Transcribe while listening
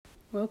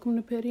Welcome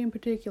to Petty in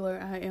Particular.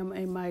 I am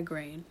a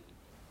migraine.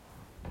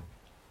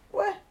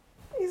 What?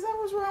 Is that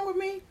what's wrong with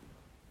me?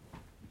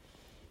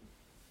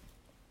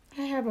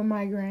 I have a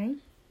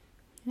migraine.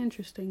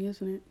 Interesting,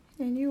 isn't it?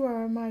 And you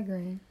are a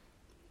migraine.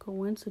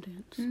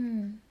 Coincidence. I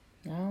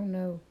don't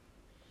know.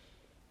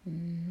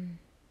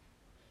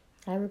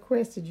 I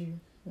requested you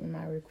in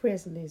my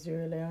request list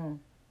early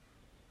on.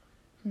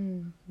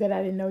 But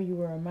I didn't know you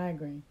were a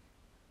migraine.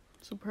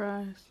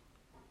 Surprise.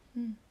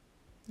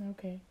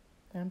 Okay.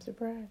 I'm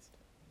surprised.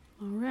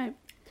 All right.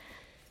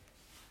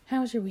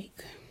 How's your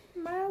week?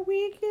 My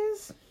week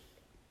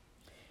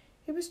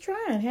it was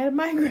trying. Had a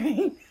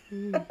migraine.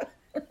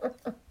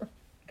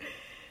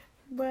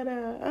 But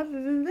other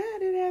than that,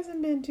 it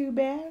hasn't been too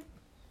bad.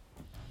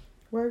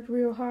 Worked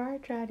real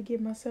hard. Tried to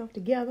get myself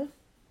together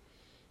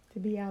to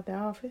be out the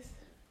office.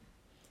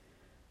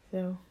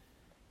 So,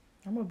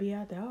 I'm going to be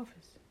out the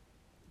office.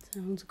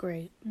 Sounds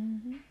great.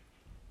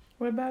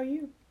 What about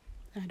you?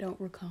 I don't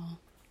recall.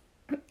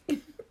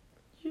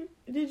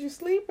 Did you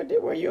sleep or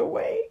were you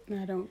awake?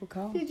 I don't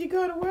recall. Did you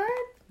go to work?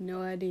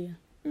 No idea.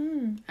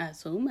 I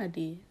assume I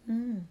did.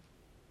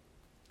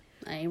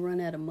 I ain't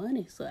run out of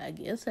money, so I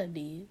guess I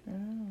did.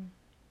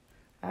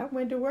 I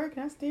went to work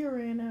and I still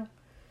ran out.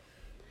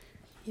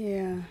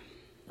 Yeah.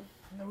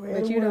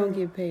 But you don't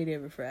get paid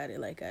every Friday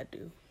like I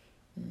do.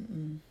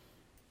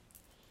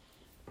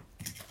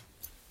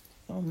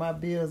 On my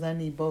bills, I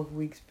need both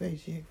weeks'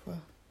 paycheck for.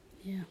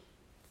 Yeah.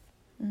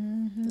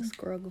 The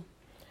struggle.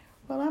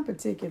 Well, I'm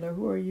particular.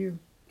 Who are you?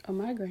 A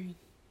migraine.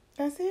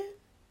 That's it?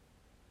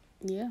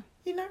 Yeah.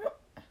 You're not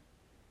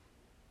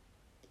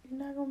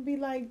gonna be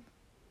like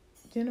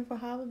Jennifer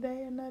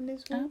Holliday or nothing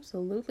this week?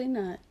 Absolutely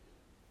not.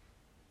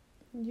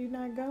 You're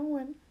not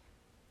going.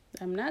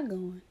 I'm not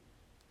going.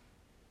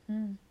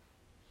 All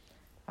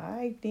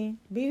right, then.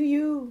 Be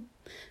you.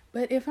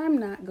 But if I'm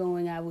not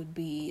going, I would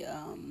be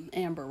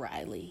Amber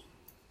Riley.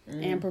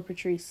 Amber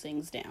Patrice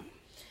sings down.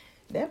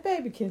 That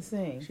baby can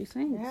sing. She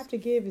sings. You have to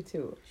give it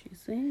to her. She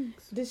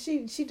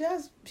sings. She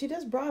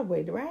does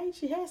Broadway, right?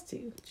 She has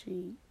to.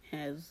 She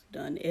has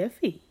done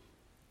Effie.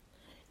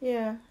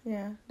 Yeah.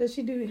 Has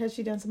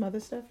she done some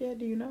other stuff yet?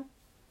 Do you know?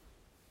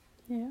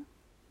 Yeah.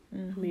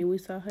 I mean, we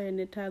saw her in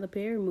the Tyler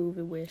Perry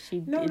movie where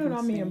she No,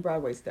 I mean in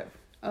Broadway stuff.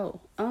 Oh,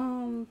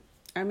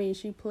 I mean,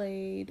 she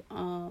played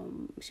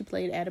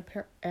Ada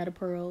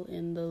Pearl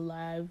in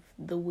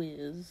The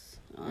Wiz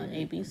on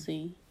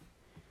ABC.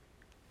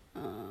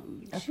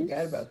 I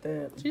forgot about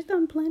that. She's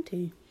done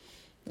plenty.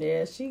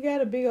 Yeah, she got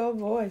a big old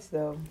voice,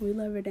 though. We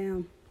love her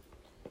down.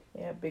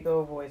 Yeah, big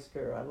old voice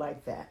girl. I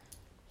like that.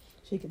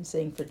 She can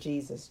sing for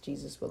Jesus.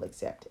 Jesus will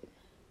accept it.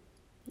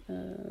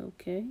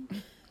 Okay.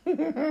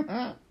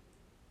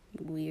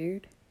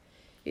 Weird.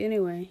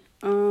 Anyway,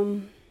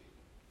 song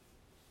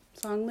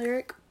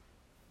lyric.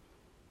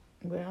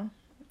 Well,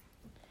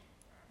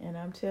 and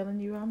I'm telling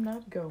you, I'm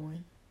not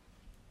going.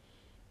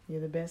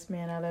 You're the best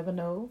man I'll ever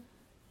know.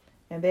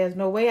 And there's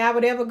no way I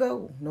would ever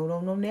go. No,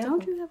 never.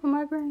 Don't you have a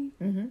migraine?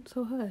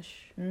 So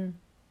hush.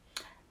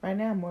 Right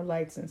now, I'm more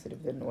light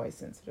sensitive than noise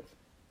sensitive.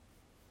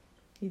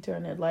 He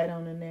turned that light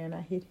on in there and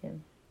I hit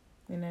him.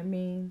 And I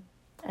mean,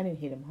 I didn't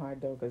hit him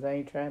hard though because I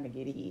ain't trying to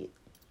get hit.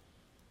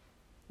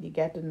 You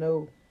got to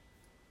know.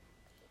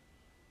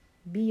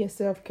 Be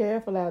yourself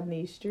careful out in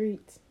these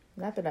streets.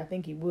 Not that I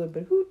think he would,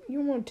 but you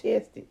want to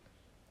test it.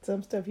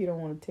 Some stuff you don't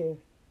want to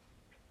test.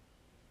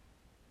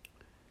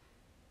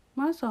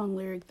 My song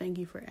lyric, thank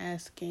you for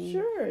asking.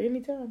 Sure,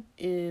 anytime.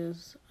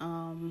 Is,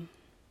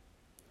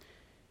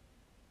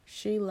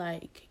 she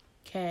like,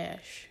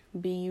 cash,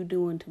 be you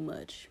doing too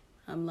much.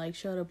 I'm like,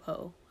 shut up,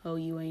 ho. Oh,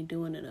 you ain't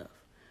doing enough.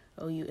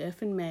 Oh, you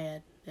effing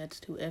mad. That's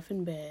too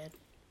effing bad.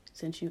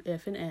 Since you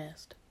effing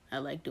asked, I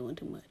like doing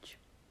too much.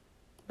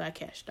 By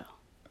Cash Doll.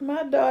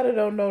 My daughter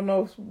don't know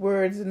no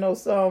words and no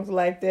songs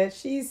like that.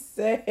 She's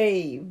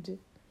saved.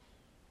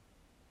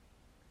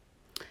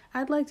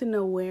 I'd like to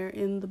know where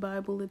in the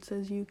Bible it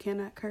says you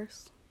cannot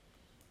curse.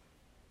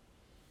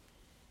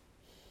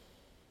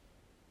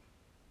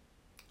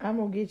 I'm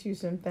going to get you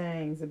some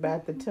things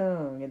about the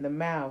tongue and the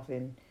mouth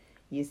and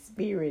your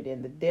spirit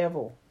and the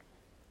devil.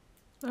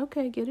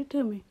 Okay, get it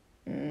to me.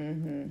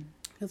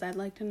 Because I'd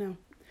like to know.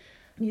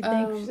 You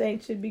think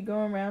saints should be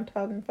going around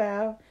talking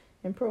foul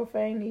and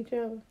profane to each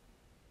other?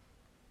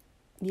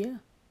 Yeah.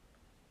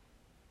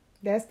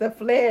 That's the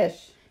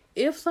flesh.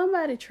 If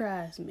somebody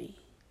tries me.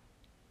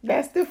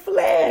 That's the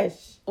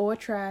flesh. Or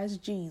tries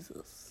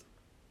Jesus.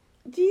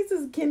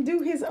 Jesus can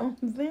do his own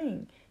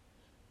thing.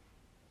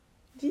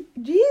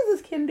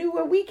 Jesus can do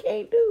what we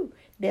can't do.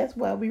 That's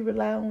why we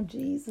rely on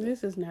Jesus.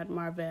 This is not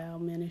Marvel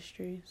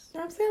Ministries.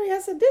 I'm telling you, I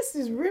said, this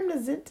is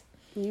reminiscent.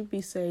 You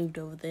be saved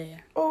over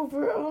there.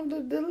 Over on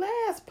the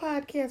last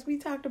podcast, we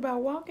talked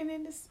about walking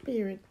in the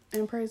Spirit.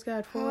 And praise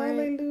God for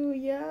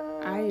Hallelujah.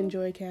 it. I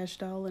enjoy Cash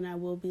Doll, and I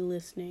will be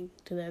listening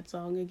to that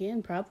song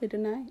again, probably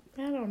tonight.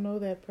 I don't know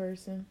that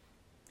person.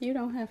 You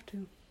don't have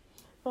to.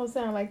 Don't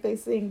sound like they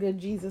sing good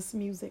Jesus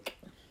music.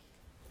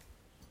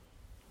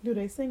 Do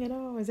they sing at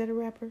all? Is that a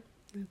rapper?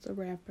 It's a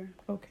rapper.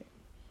 Okay.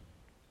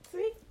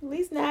 See, at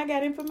least now I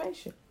got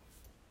information.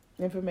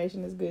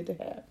 Information is good to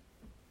have.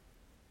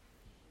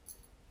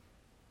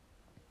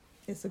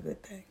 It's a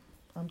good thing.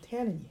 I'm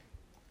telling you.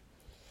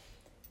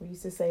 We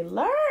used to say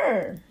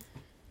learn.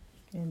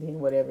 And then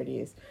whatever it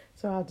is.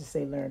 So I'll just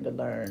say learn to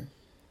learn.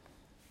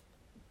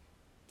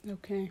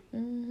 Okay.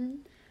 Mm-hmm.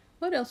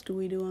 What else do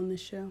we do on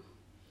this show?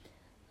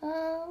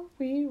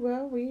 We've wait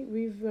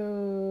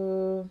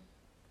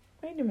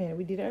a minute.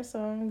 We did our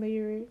song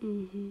lyric.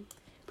 Mm-hmm.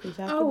 We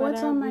talked Oh, about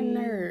what's our on my week.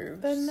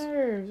 nerves? The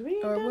nerves. We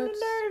ain't Or done the what's-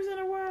 nerves in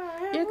a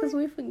while. Yeah, because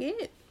we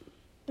forget.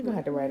 We're going to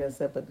have to write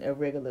us up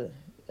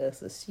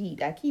a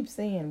sheet. I keep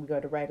saying we're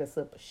going to write us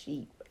up a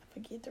sheet, but I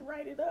forget to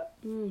write it up.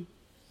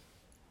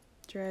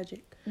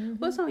 Tragic. Mm-hmm.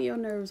 What's on your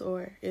nerves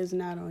or is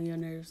not on your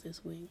nerves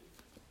this week?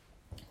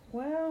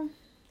 Well,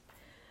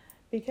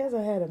 because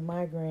I had a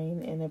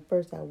migraine, and at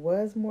first I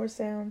was more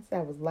sounds.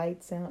 I was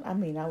light sound. I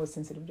mean, I was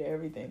sensitive to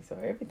everything, so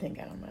everything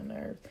got on my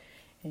nerves.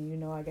 And you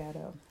know, I got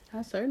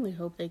I certainly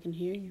hope they can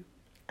hear you.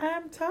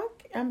 I'm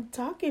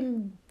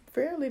talking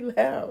fairly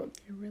loud.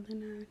 You're really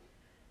not.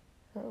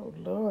 Oh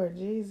Lord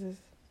Jesus,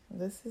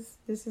 this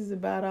is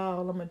about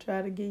all. I'm gonna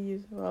try to give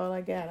you all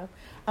I got.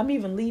 I'm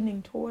even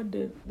leaning toward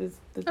the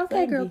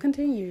Okay, girl, thingy.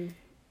 continue.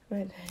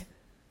 But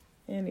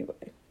anyway,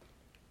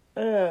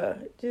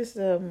 just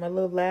my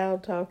little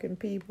loud talking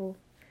people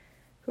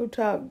who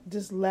talk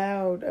just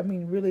loud. I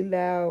mean, really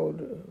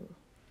loud.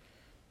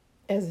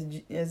 As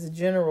a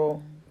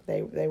general,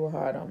 they were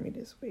hard on me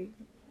this week.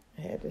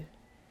 I had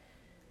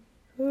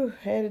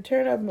to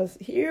turn up my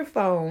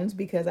earphones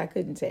because I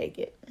couldn't take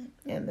it,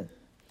 and the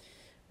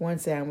one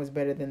sound was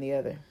better than the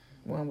other.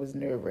 One was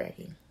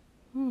nerve-wracking.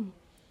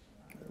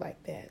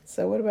 Like that.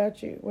 So what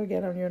about you? What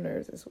got on your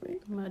nerves this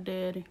week? My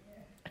daddy.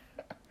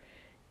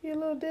 Your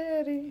little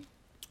daddy.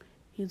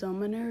 He's on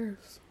my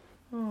nerves.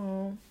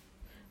 Oh,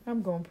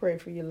 I'm going to pray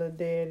for your little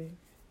daddy.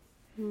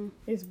 Mm.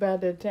 It's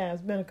about that time.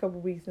 It's been a couple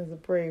weeks since I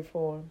prayed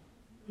for him.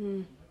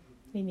 Mm.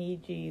 He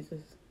needs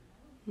Jesus.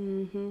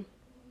 Mm-hmm.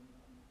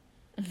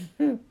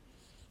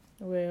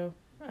 Well,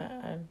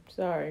 I'm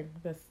sorry.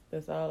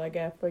 That's all I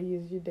got for you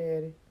is your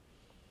daddy.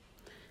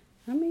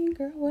 I mean,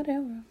 girl,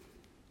 whatever.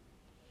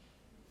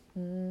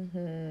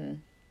 Mm-hmm.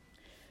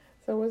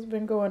 So what's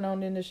been going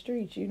on in the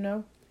streets, you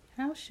know?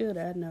 How should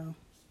I know?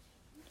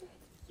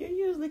 You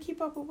usually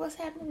keep up with what's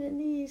happening in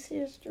these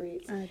here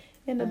streets.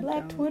 In the I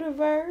Black don't.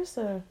 Twitterverse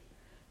or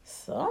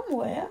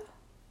somewhere.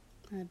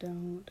 I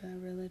don't. I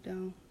really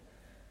don't.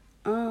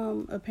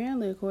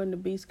 Apparently, according to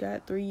B.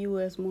 Scott, 3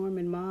 U.S.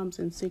 Mormon moms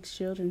and 6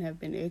 children have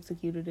been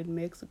executed in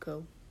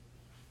Mexico.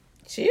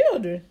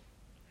 Children?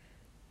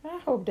 I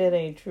hope that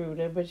ain't true.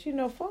 But you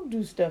know, folk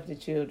do stuff to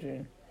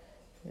children.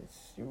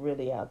 It's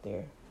really out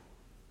there.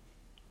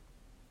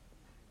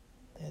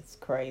 That's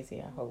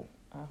crazy. I hope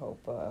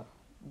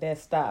that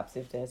stops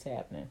if that's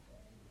happening.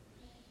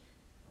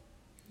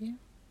 Yeah.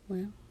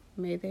 Well,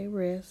 may they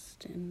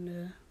rest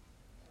and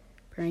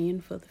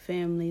praying for the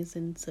families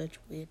and such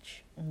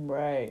which.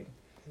 Right.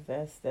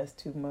 That's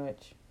too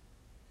much.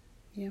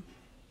 Yeah.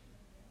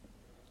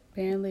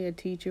 Apparently, a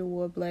teacher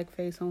wore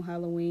blackface on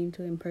Halloween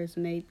to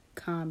impersonate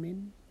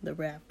Common, the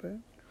rapper.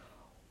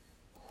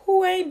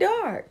 Who ain't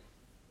dark?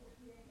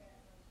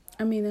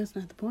 I mean, that's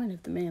not the point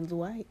if the man's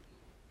white.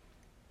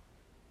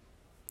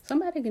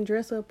 Somebody can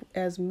dress up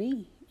as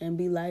me and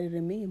be lighter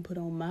than me and put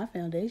on my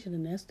foundation,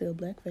 and that's still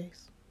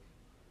blackface.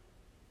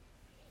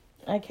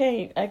 I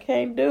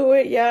can't do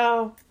it,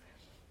 y'all.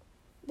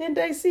 Didn't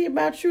they see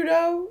about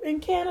Trudeau in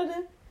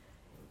Canada?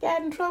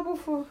 Got in trouble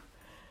for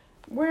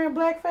wearing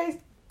blackface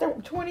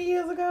 20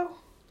 years ago?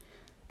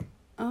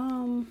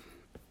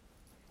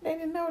 They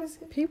didn't notice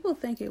it? People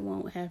think it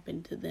won't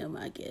happen to them,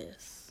 I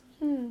guess.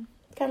 Kind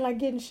of like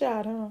getting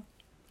shot, huh?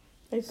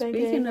 They think they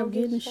Speaking ain't of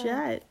gonna getting get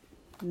shot,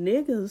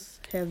 niggas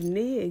have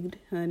nigged,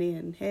 honey,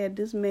 and had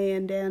this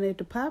man down at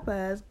the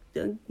Popeyes.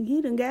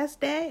 He done got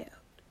stabbed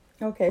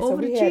Okay, so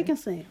over the chicken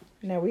sandwich.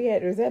 Now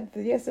was that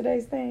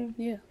yesterday's thing?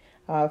 Yeah,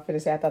 I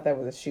thought that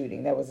was a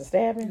shooting. That was a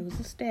stabbing? it was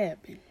a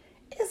stabbing.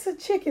 It's a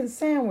chicken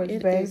sandwich,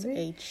 It baby. is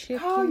a chicken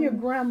Call your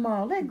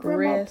grandma. Let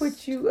grandma breast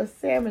put you a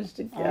sandwich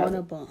together. on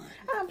a bun.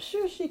 I'm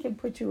sure she can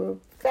put you a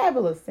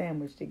fabulous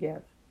sandwich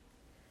together.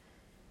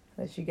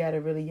 Unless you got a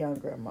really young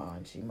grandma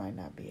and she might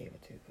not be able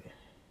to. But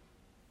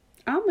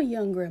I'm a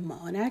young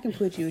grandma, and I can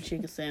put you a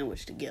chicken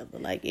sandwich together.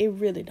 Like, it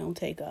really don't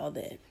take all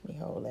that. let me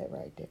hold that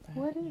right there.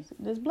 What is it?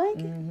 This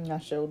blanket? My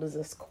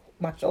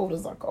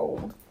shoulders are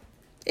cold.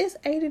 It's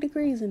 80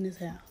 degrees in this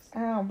house. I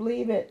don't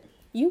believe it.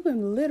 You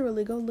can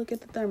literally go look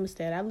at the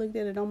thermostat. I looked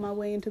at it on my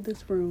way into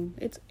this room.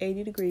 It's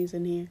 80 degrees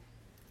in here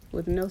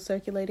with no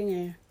circulating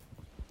air.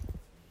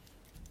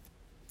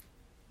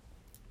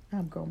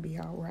 I'm going to be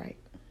all right.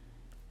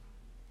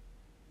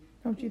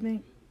 Don't you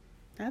think?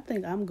 I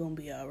think I'm going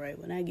to be all right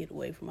when I get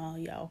away from all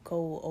y'all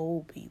cold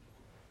old people.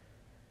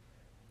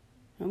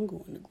 I'm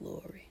going to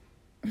glory.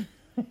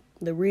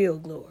 The real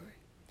glory.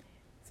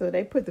 So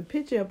they put the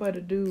picture up of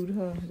the dude,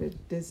 huh,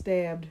 that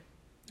stabbed.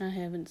 I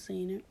haven't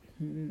seen it.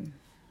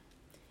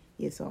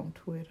 It's on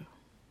Twitter.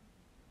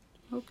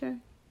 Okay.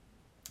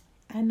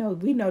 I know.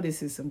 We know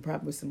this is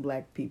probably some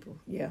black people.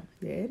 Yeah,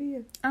 it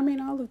is. I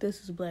mean, all of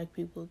this is black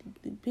people.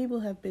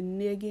 People have been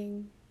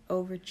nigging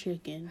over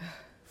chicken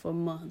for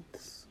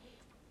months.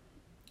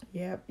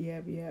 Yep.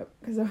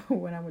 Because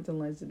when I went to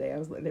lunch today,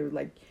 they were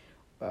like,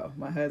 well,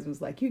 my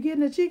husband's like, "You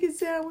getting a chicken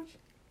sandwich?"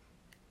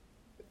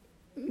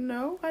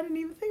 No, I didn't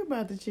even think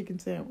about the chicken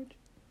sandwich.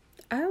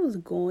 I was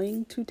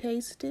going to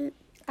taste it.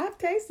 I've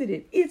tasted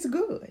it. It's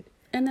good.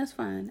 And that's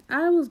fine.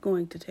 I was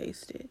going to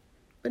taste it.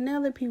 But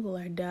now that people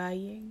are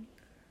dying,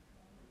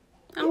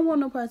 I don't want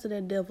no parts of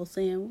that devil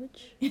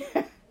sandwich.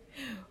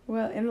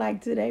 Well, and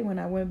like today when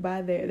I went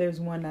by there's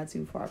one not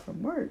too far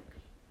from work.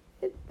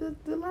 The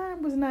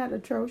line was not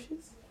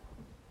atrocious.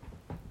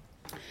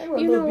 They were a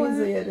little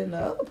busier than the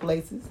other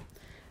places.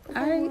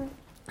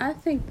 I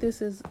think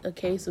this is a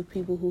case of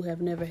people who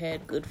have never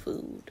had good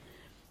food.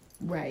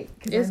 Right.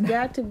 It's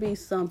got to be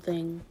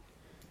something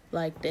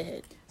like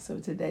that. So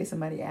today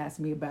somebody asked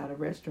me about a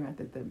restaurant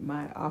that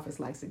my office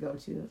likes to go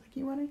to. I was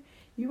like,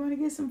 you want to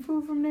get some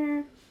food from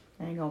there?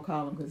 I ain't gonna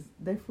call them because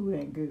their food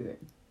ain't good.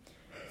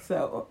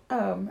 So,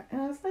 and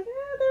I was like,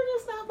 they're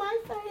just not my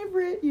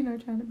favorite,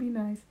 trying to be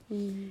nice.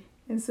 Mm-hmm.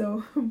 And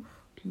so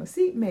my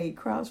seatmate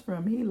across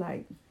from, he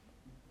like,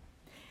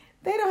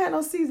 they don't have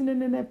no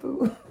seasoning in that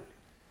food.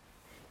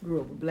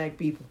 Grew up with black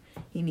people.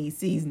 He needs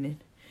seasoning.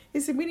 He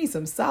said, we need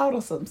some salt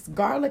or some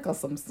garlic or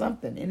some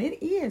something. And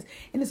it is.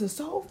 And it's a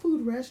soul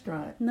food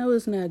restaurant. No,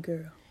 it's not,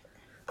 girl.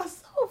 A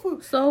soul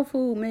food. Soul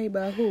food made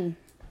by who?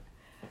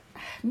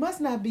 Must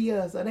not be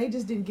us. Or they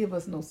just didn't give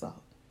us no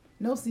salt.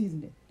 No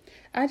seasoning.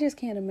 I just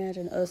can't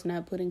imagine us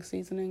not putting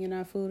seasoning in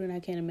our food. And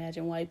I can't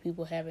imagine white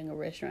people having a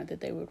restaurant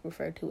that they would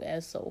refer to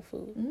as soul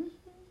food. Mm-hmm.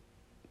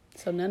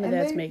 So none of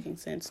that's making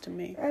sense to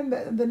me. And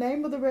the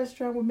name of the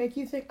restaurant would make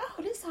you think,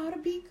 oh, this ought to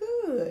be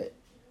good.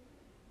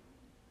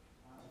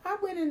 I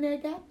went in there,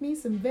 got me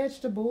some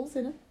vegetables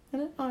and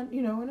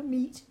a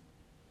meat.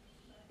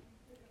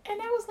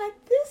 And I was like,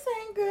 this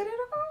ain't good at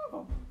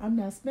all. I'm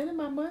not spending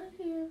my money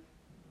here.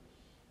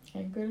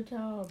 Ain't good at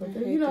all. But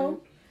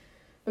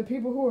the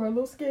people who are a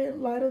little scared,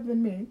 lighter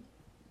than me,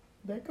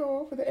 they go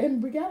over there.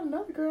 And we got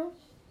another girl,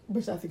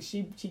 which I think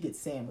she gets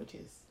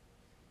sandwiches.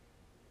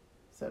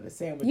 So the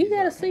sandwiches. You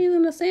gotta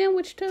season a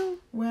sandwich too?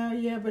 Well,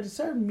 yeah, but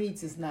certain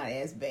meats is not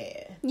as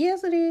bad.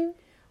 Yes, it is.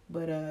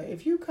 But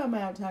if you come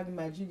out talking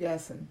about you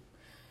got some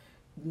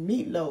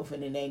meatloaf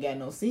and it ain't got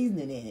no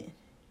seasoning in it,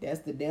 that's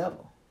the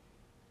devil.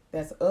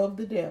 That's of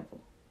the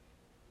devil.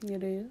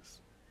 It is.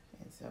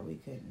 And so we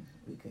couldn't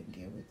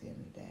get with them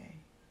today.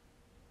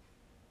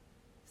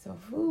 So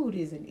food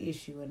is an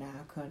issue in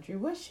our country.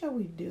 What shall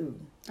we do?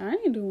 I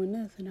ain't doing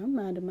nothing. I'm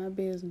minding my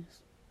business.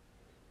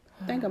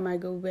 I think I might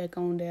go back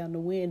on down to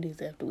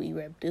Wendy's after we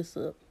wrap this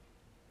up.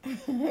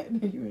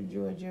 Did you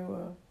enjoy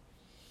your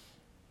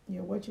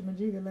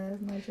whatchamajigga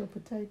last night, your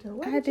potato?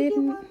 Why I didn't you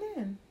didn't. get one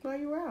then while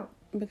you were out?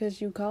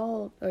 Because you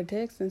called or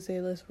texted and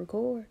said, let's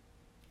record.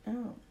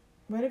 Oh.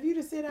 But if you'd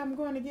have said I'm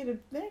going to get a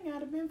thing,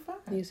 I'd have been fine.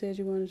 You said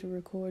you wanted to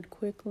record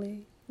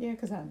quickly. Yeah,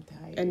 because I'm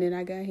tired. And then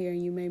I got here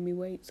and you made me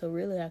wait. So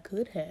really, I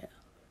could have.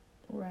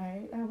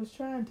 Right. I was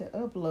trying to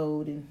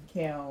upload and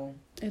Cal.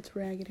 It's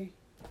raggedy.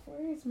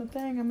 Where is my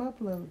thing I'm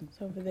uploading?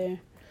 It's over there.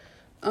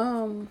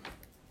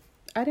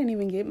 I didn't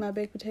even get my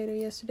baked potato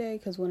yesterday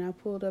because when I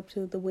pulled up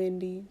to the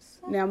Wendy's,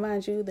 now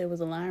mind you, there was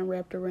a line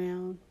wrapped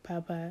around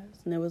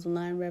Popeyes and there was a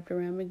line wrapped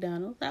around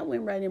McDonald's. I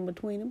went right in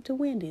between them to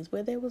Wendy's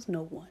where there was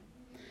no one.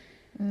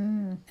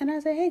 And I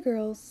said, hey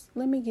girls,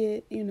 let me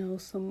get,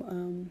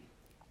 some,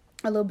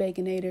 a little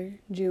Baconator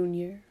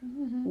Junior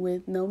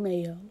with no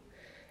mayo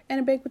and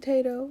a baked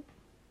potato.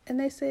 And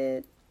they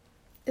said,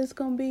 it's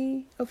going to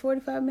be a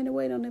 45-minute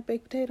wait on that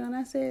baked potato. And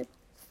I said,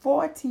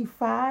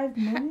 45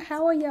 minutes?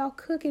 How are y'all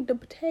cooking the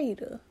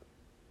potato?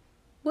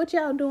 What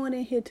y'all doing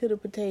in here to the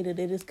potato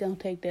that it's going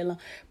to take that long?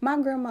 My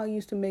grandma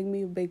used to make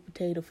me a baked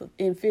potato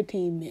in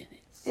 15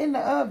 minutes. In the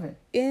oven?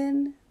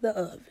 In the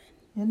oven.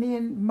 And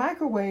then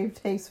microwave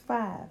takes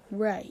 5.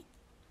 Right.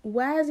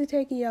 Why is it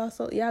taking y'all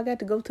so... Y'all got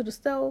to go to the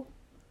stove?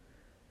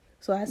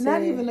 So I said...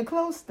 Not even the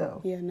close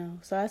stove. Yeah, no.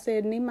 So I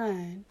said, in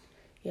mind,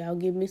 y'all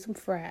give me some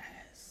fries.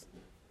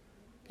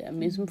 Got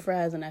me some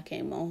fries and I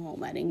came on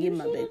home. I didn't get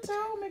my baked potato. You should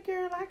have told me,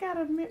 girl. I got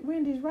a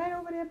Wendy's right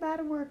over there by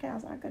the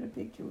workhouse. I could have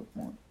picked you up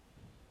one.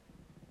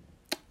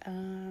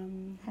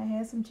 I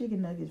had some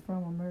chicken nuggets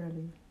from them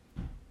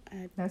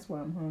earlier. That's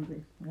why I'm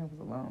hungry. That was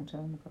a long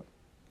time ago.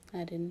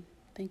 I didn't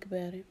think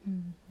about it.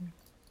 Mm-hmm.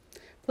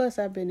 Plus,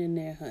 I've been in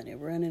there, honey,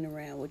 running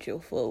around with your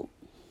folk,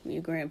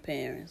 your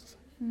grandparents.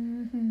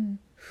 Mm-hmm.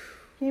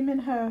 Him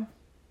and her.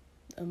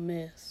 A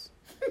mess.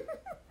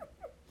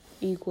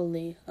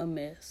 Equally a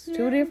mess. Yeah.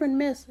 2 different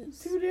messes.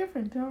 2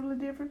 different, totally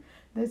different.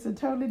 That's a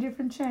totally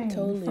different change.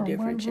 Totally from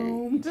different one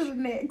change. Room to the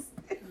next.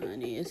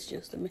 Honey, it's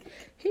just a mess.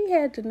 He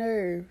had the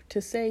nerve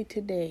to say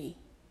today.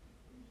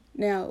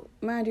 Now,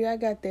 mind you, I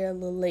got there a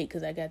little late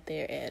because I got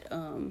there at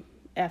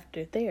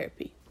after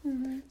therapy.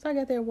 Mm-hmm. So I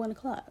got there at 1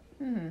 o'clock.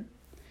 Mm-hmm.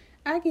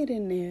 I get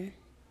in there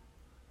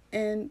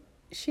and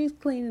she's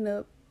cleaning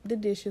up the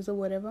dishes or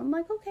whatever. I'm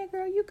like, okay,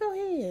 girl, you go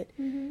ahead.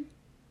 Mm-hmm.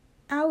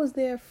 I was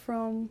there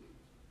from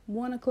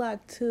 1 o'clock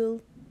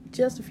till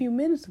just a few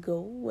minutes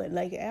ago,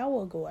 like an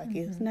hour ago, I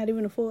guess, not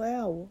even a full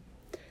hour.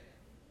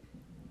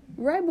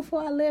 Right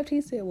before I left,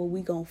 he said, well,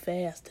 we gonna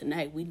fast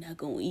tonight. We not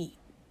gonna eat.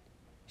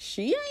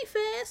 She ain't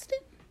fasting.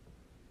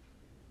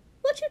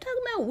 What you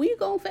talking about? We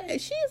gonna fast.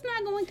 She's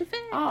not going to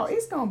fast. Oh,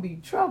 it's gonna be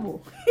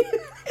trouble.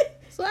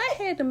 So I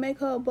had to make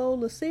her a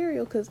bowl of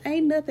cereal because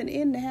ain't nothing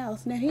in the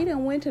house. Now, he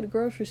done went to the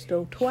grocery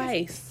store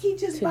twice He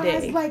just today.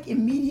 buys like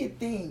immediate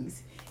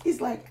things.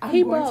 He's like,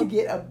 I'm going to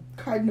get a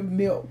carton of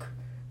milk.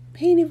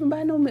 He didn't even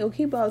buy no milk.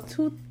 He bought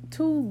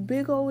two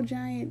big old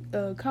giant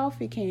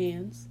coffee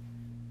cans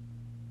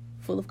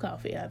full of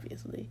coffee,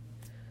 obviously.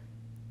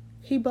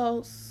 He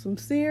bought some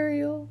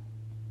cereal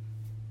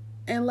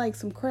and like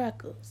some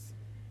crackers.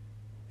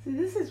 See,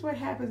 this is what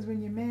happens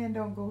when your man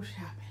don't go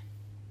shopping.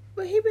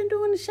 But he been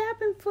doing the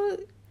shopping for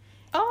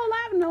all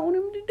I've known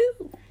him to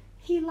do.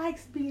 He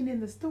likes being in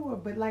the store,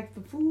 but like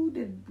the food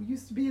that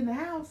used to be in the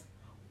house,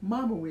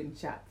 Mama wouldn't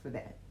shop for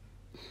that.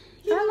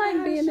 I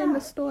like being in the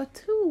store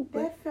too.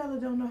 But that fella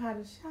don't know how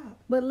to shop.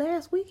 But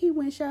last week he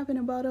went shopping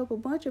and bought up a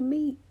bunch of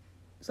meat.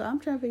 So I'm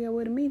trying to figure out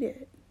where the meat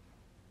at.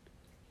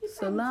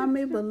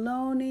 Salami,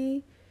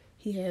 bologna.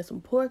 He had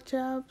some pork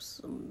chops,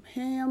 some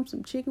ham,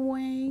 some chicken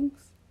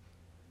wings.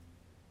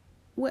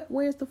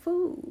 Where's the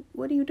food?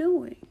 What are you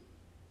doing?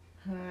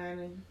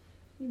 Honey,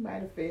 he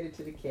might have fed it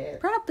to the cat.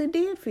 Probably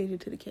did feed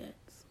it to the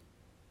cats.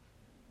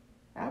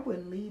 I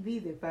wouldn't leave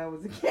either if I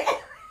was a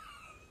cat.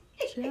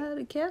 Child,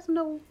 the cats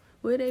know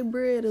where their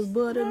bread is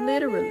buttered,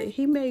 literally.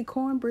 He made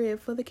cornbread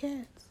for the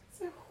cats.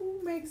 So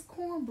who makes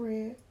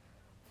cornbread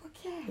for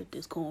cats? Put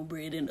this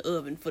cornbread in the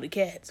oven for the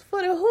cats.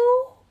 For the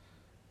who?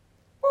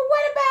 Well,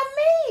 what about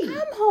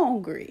me? I'm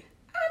hungry.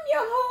 I'm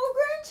your whole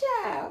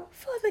grandchild.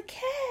 For the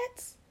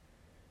cats?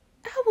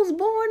 I was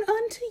born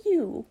unto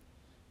you.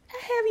 I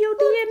have your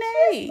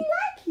DNA. Just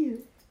like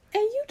you.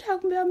 And you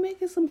talking about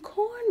making some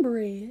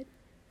cornbread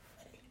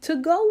to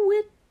go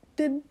with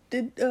the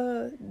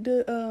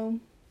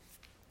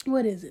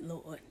what is it,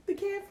 Lord? The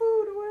cat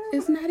food or whatever.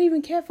 It's not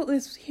even cat food.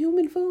 It's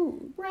human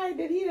food. Right,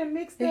 that he done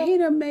mixed That up. he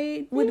done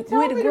made with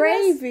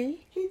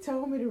gravy. He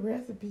told me the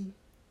recipe.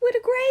 With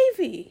the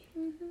gravy.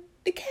 Mm-hmm.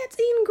 The cat's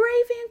eating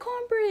gravy and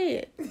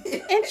cornbread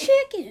and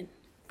chicken.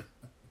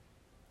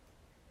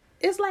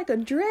 It's like a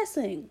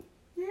dressing.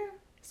 Yeah.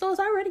 So it's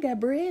already got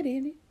bread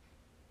in it.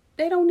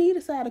 They don't need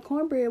a side of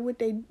cornbread with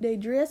they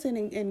dressing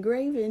and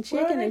gravy and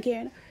chicken and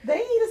carrot. They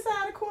eat a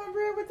side of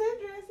cornbread with their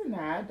dressing. No,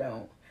 I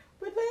don't.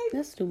 But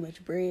that's too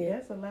much bread.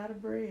 That's a lot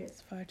of bread.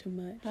 It's far too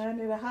much.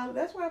 Honey,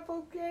 that's why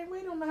folks can't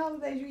wait on the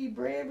holidays. You eat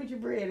bread with your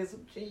bread and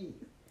some cheese.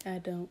 I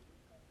don't.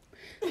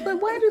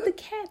 But why do the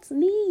cats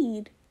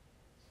need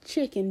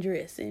chicken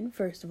dressing,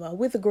 first of all,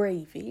 with the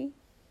gravy?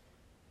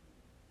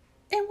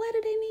 And why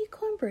do they need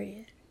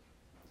cornbread?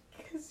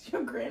 Because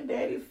your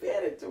granddaddy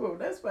fed it to them.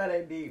 That's why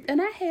they need it.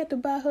 And I had to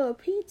buy her a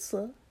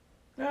pizza.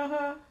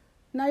 Uh-huh.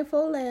 Night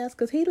before last,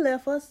 because he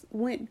left us,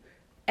 went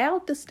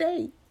out the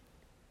state.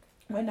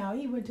 Well, no,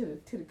 he went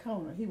to the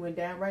corner. He went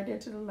down right there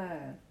to the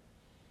line.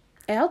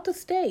 Out the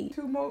state.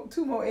 Two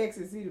more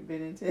exits, he'd have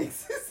been in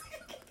Texas.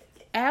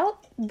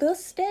 Out the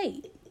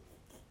state.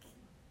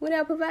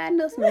 Without providing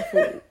us no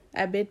food.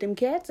 I bet them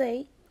cats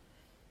ate.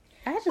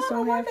 I just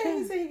don't have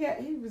time. He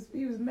said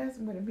he was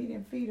messing with him. He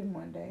didn't feed him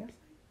one day.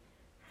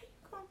 I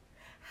was like,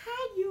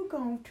 how you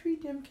gonna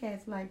treat them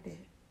cats like that?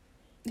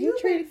 He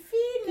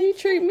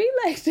treat me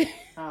like that.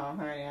 Oh,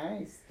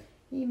 honey,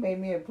 he made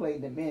me a plate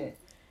in a minute.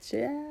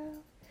 Child.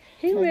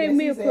 He made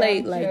me a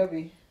plate like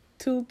chubby.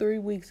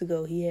 2-3 weeks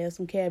ago. He had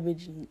some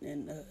cabbage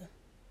and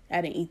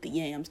I didn't eat the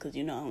yams because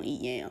I don't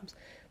eat yams.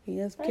 He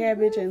had some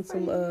cabbage and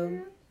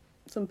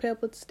some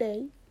peppered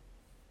steak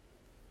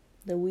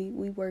that we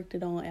worked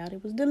it on out.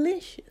 It was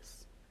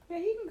delicious. Yeah,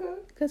 he can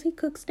cook. Because he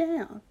cooks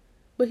down.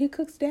 But he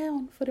cooks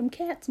down for them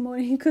cats more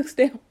than he cooks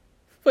down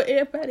for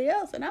everybody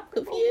else. And I'm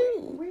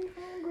confused. We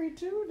hungry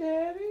too,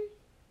 Daddy.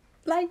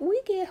 Like,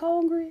 we get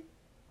hungry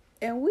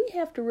and we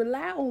have to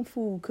rely on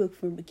food cooked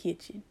from the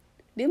kitchen.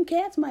 Them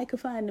cats might could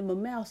find them a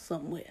mouse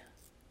somewhere.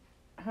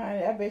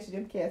 Honey, I bet you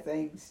them cats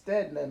ain't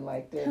studying nothing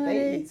like that. Honey,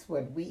 they eat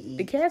what we eat.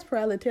 The cat's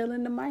probably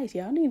telling the mice,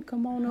 y'all need to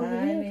come on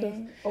over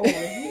here. Over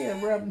here,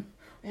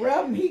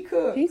 rub him, he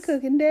cooks. He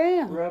cooking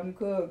down. Rub him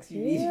cooks.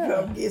 You need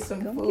to come get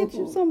some food. Come get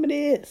you some of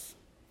this.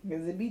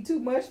 Because it'd be too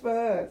much for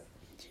us.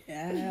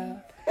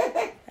 Child,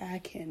 I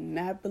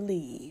cannot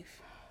believe.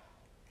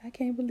 I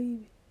can't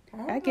believe it. I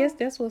know. guess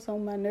that's what's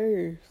on my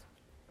nerves.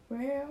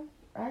 Well,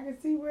 I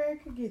can see where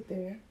it could get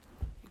there.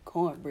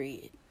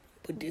 Cornbread.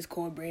 Put this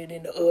cornbread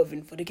in the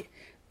oven for the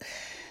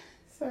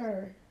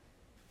Sir.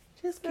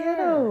 Just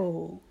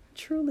ghetto.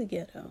 Truly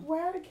ghetto.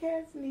 Why do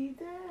cats need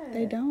that?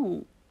 They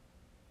don't.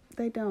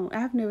 They don't.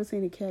 I've never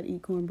seen a cat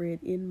eat cornbread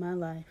in my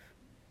life.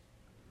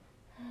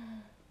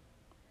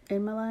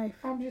 In my life.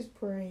 I'm just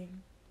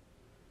praying.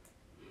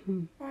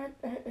 I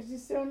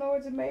just don't know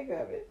what to make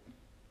of it.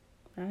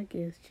 I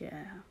guess,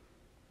 child.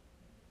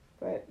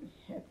 But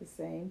at the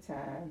same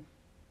time,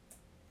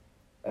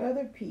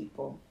 other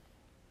people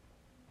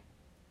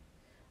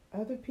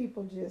Other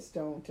people just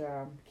don't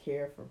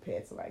care for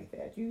pets like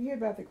that. You hear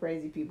about the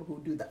crazy people who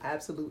do the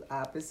absolute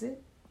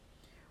opposite,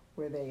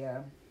 where they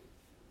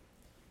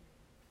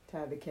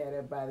tie the cat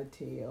up by the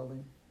tail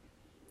and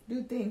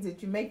do things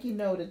that make you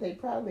know that they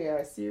probably are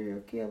a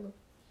serial killer.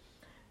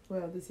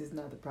 Well, this is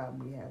not the problem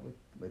we have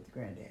with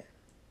Granddad.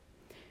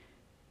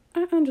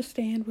 I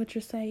understand what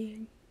you're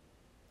saying.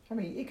 I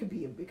mean, it could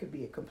be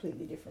a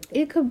completely different thing.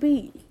 It could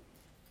be,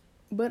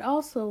 but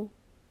also,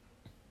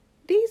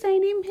 these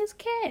ain't even his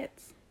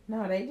cats.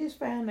 No, they just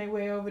found their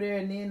way over there,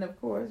 and then of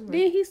course,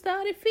 Then he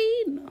started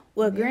feeding them.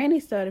 Well, Yeah. Granny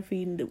started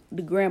feeding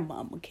the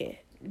grandmama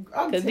cat,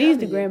 I'm because these telling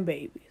the you.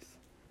 grandbabies.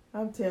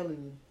 I'm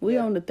telling you, We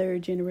yeah. on the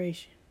third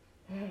generation,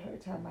 Every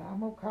time I'm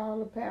gonna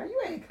call a pal.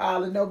 You ain't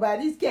calling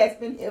nobody. These cats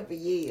been here for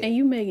years. and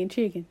you making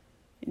chicken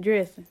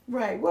dressing.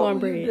 Right. What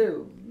cornbread. will you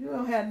do? You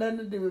don't have nothing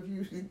to do if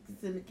you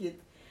send the kids.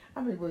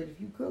 I mean, but if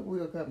you cook,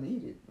 we'll come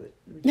eat it. But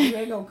you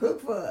ain't gonna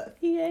cook for us.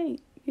 He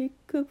ain't. He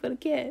cook for the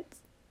cats.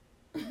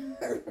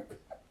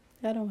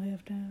 I don't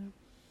have time.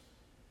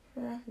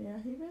 Yeah.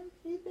 He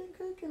been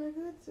cooking a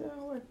good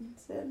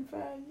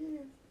 75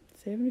 years.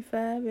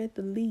 75 at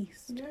the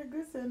least. Yeah,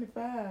 good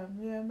 75.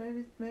 Yeah,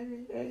 maybe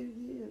 80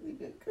 years. He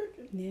been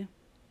cooking. Yeah.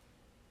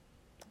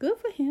 Good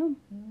for him.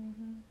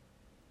 Mm-hmm.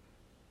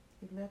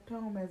 He left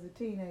home as a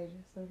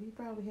teenager, so he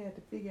probably had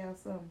to figure out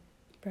something.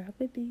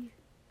 Probably did.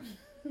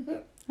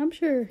 I'm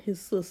sure his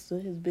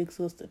big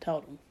sister,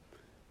 taught him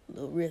a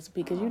little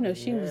recipe because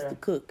she was yeah. the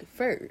cook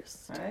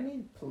first.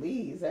 Honey,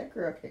 please, that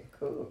girl can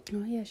cook.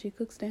 Oh yeah, she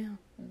cooks down.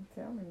 I'm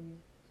telling you.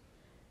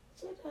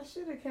 I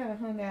should have kind of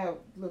hung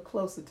out a little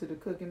closer to the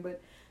cooking,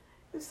 but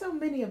there's so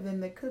many of them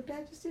that cooked,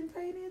 I just didn't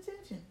pay any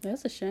attention.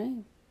 That's a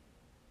shame.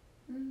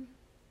 Mm.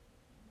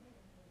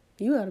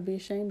 You ought to be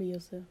ashamed of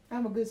yourself.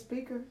 I'm a good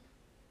speaker.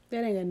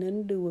 That ain't got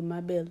nothing to do with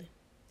my belly.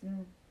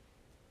 Mm.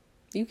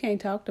 You can't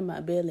talk to my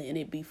belly and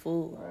it be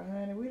full. Well,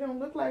 honey, we don't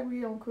look like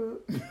we don't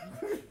cook.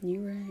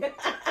 You right.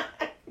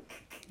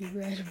 You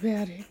right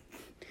about it.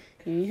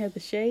 You ain't have to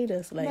shade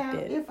us like now,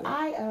 that. if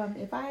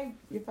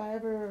I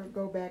ever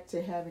go back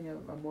to having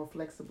a more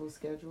flexible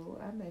schedule,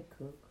 I may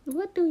cook.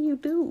 What do you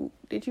do?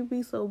 Did you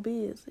be so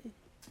busy?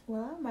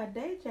 Well, my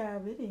day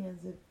job, it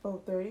ends at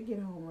 4:30, get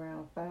home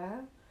around 5.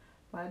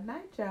 My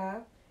night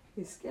job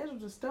is scheduled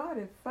to start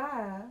at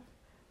 5.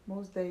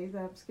 Most days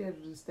I'm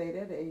scheduled to stay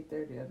there at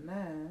 8:30 or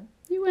 9.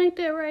 You ain't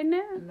there right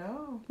now.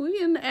 No,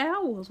 We in the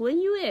hours. Where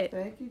you at?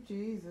 thank you,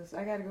 Jesus.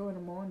 I got to go in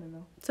the morning,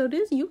 though. So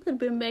you could have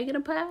been making a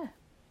pie.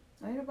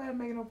 Ain't nobody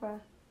making no pie.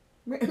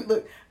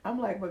 Look, I'm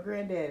like my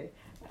granddaddy.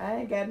 I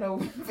ain't got no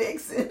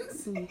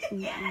fixings.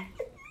 Mm-mm.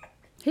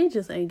 He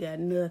just ain't got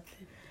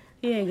nothing.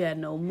 He ain't got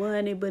no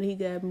money, but he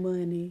got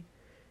money.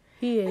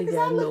 He ain't Because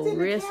I got no looked in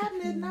the recipe.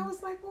 cabinet and I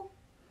was like, well,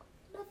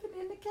 nothing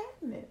in the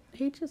cabinet.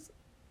 It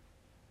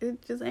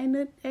just ain't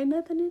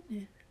nothing in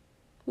there.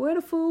 Where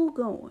the food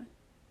going?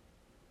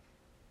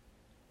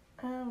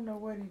 I don't know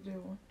what he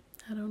doing.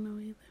 I don't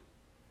know either.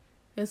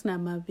 It's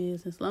not my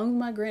business. As long as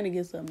my granny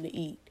gets something to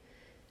eat,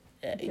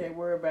 You can't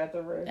worry about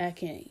the rest. I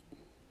can't.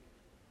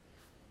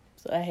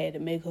 So I had to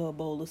make her a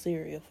bowl of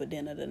cereal for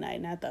dinner tonight,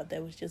 and I thought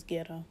that was just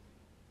ghetto.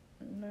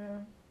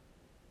 No.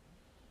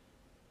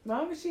 As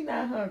long as she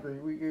not hungry,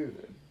 we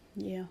good.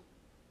 Yeah.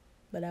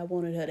 But I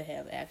wanted her to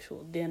have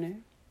actual dinner.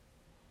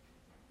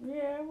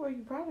 Yeah, well,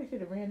 you probably should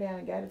have ran down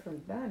and got it from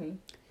Donnie.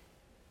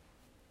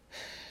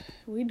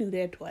 We do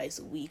that twice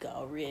a week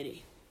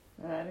already.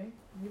 Honey,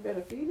 you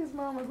better feed his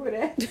mama with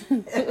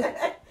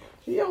that.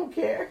 She don't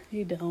care.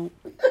 He don't.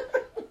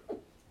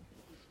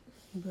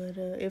 But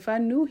if I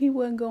knew he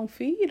wasn't going to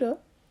feed her,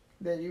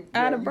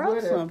 I'd have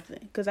brought something.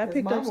 Because I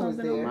picked up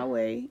something on my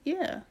way.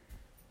 Yeah.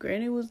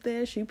 Granny was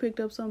there. She picked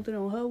up something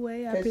on her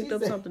way. I picked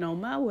up something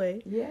on my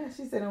way. Yeah,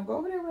 she said, don't go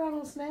over there without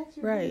no snacks.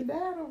 You're Right.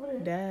 died over there.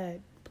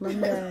 Died. Plum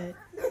died.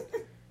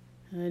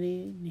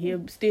 Honey,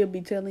 he'll still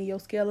be telling your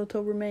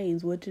skeletal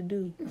remains what to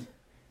do.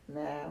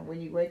 Now, when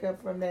you wake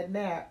up from that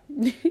nap,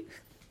 I'm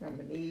going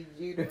to need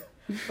you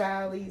to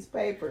file these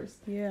papers.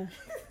 Yeah.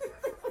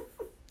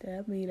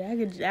 I mean,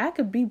 I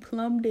could be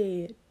plumb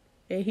dead.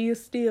 And he'll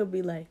still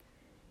be like,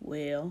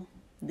 well,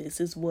 this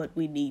is what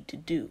we need to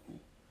do.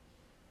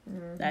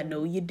 Mm-hmm. I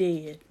know you're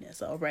dead.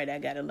 That's all right. I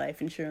got a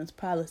life insurance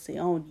policy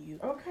on you.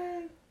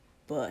 Okay.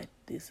 But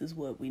this is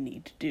what we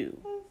need to do.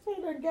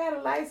 I got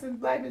a life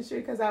insurance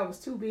because I was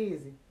too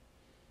busy.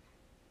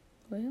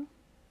 Well,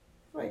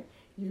 Like,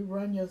 you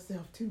run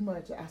yourself too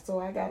much, so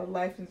I got a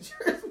life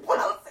insurance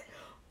policy.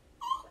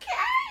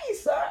 Okay,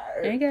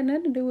 sir. ain't got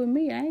nothing to do with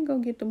me. I ain't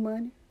gonna get the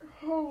money.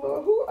 Oh,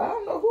 Lord, I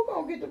don't know who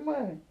gonna get the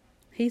money.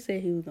 He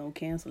said he was gonna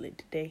cancel it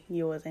today,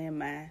 yours and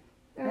mine.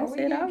 Now, I we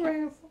said, get all right.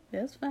 canceled.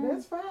 That's fine.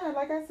 That's fine.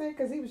 Like I said,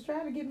 because he was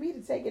trying to get me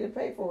to take it and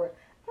pay for it.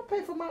 I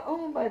pay for my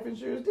own life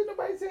insurance. Didn't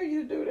nobody tell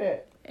you to do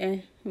that?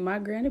 And my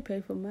granny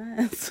paid for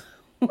mine. So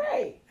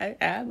Right.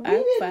 I'm We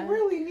didn't fine.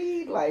 really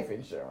need life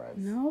insurance.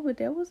 No, but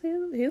that was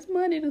his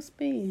money to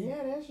spend.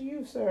 Yeah, that's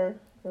you, sir.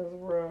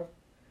 Because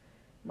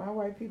my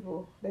white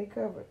people, they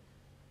covered.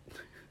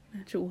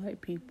 Not your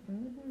white people.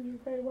 Mm-hmm, you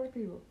pay white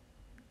people.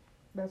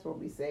 That's what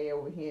we say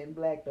over here in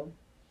Blackdom.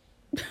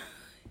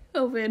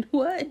 Over in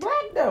what?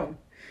 Blackdom.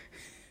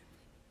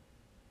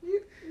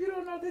 You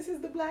don't know this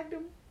is the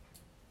Blackdom?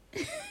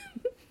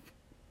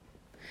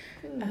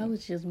 I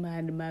was just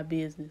minding my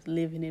business,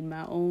 living in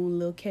my own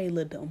little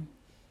Kayla-dom.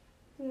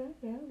 Yeah.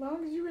 As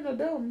long as you're in a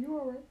dome, you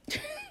all right.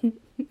 As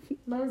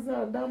long as it's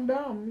not a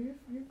dum-dum,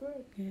 you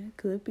good. Yeah, it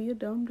could be a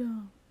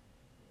dum-dum.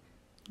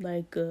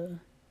 Like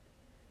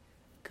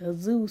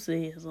Kazoo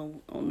says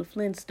on the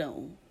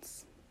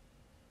Flintstones.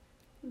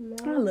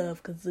 I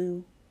love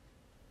Kazoo.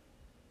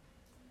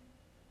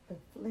 The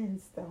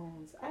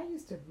Flintstones. I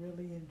used to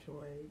really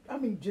enjoy the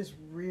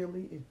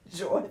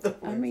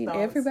Flintstones.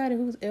 Everybody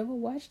who's ever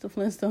watched the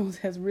Flintstones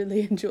has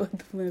really enjoyed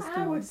the Flintstones.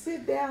 I would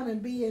sit down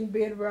and be in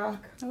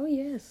bedrock. Oh,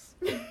 yes.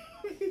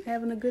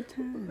 Having a good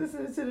time.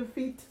 Listening to the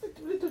feet.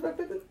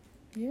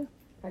 Yeah.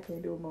 I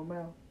can't do it with my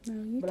mouth.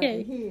 No, you but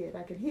can't. I can hear it.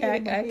 I can hear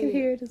it. I can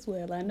hear it as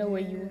well. I know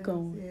where you were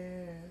going.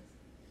 Yes.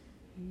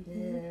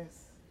 Mm-hmm.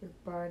 Yes.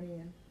 With Barney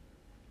and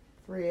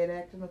Fred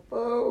acting a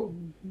fool.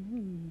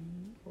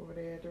 Mm-hmm. Over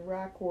there at the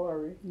rock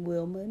quarry.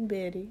 Wilma and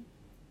Betty.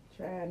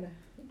 Trying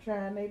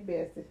their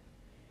best to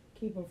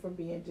keep them from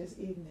being just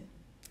ignorant.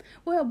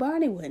 Well,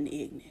 Barney wasn't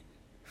ignorant.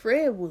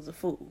 Fred was a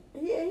fool.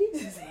 Yeah,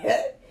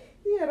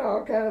 he had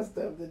all kinds of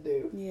stuff to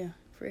do. Yeah,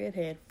 Fred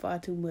had far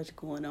too much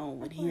going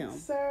on with him.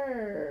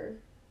 Sir.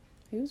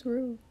 He was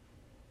rude.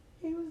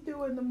 He was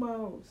doing the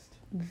most.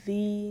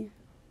 The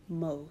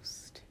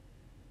most.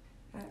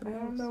 I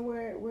don't know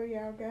where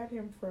y'all got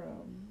him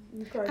from.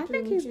 I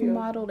think he's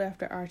modeled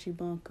after Archie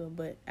Bunker,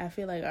 but I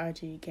feel like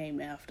Archie came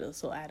after,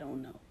 so I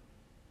don't know.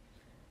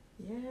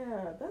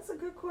 Yeah, that's a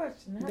good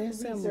question. I have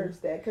to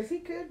research that, because he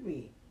could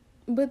be.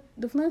 But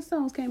the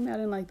Flintstones came out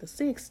in like the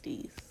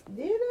 60s.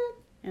 Did it?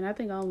 And I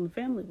think All in the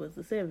Family was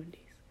the 70s.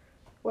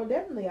 Well,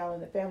 definitely All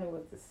in the Family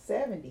was the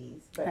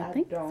 70s, but I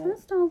think don't... the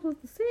Flintstones was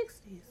the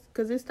 60s,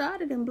 because it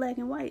started in black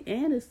and white,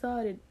 and it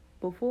started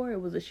before it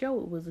was a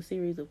show. It was a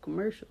series of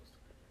commercials.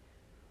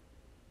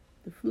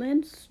 The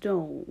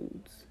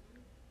Flintstones,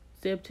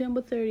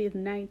 September 30th,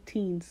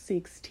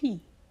 1960.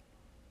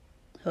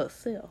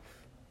 Herself,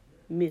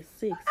 Miss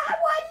 60. I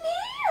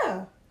wasn't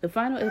here. The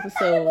final I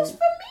episode. It was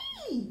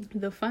for me.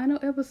 The final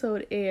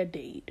episode air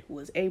date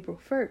was April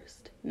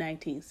 1st,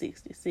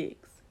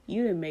 1966.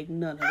 You didn't make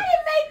none of it. I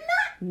didn't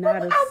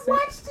make none. I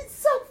watched it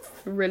so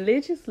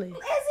religiously. As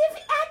if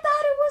I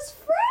thought it was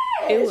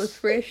fresh. It was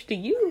fresh to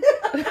you.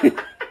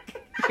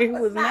 It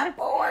was not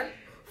born.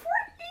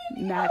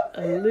 Not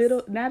a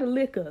little, not a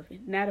lick of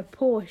it, not a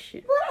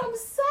portion. But I'm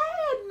sad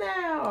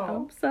now.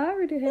 I'm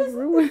sorry to have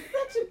ruined.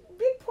 It's such a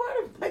big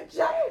part of my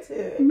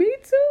childhood. Me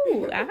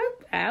too.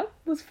 I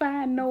was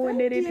fine knowing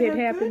that it had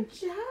happened.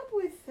 Good job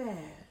with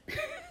that.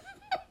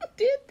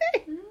 Did they?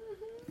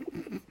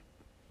 Mm-hmm.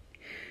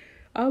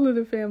 All of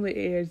the Family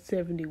aired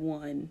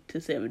 71 to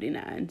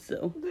 79,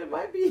 so. There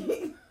might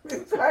be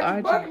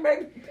Archie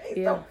Bunker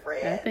based on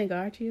Fred. I think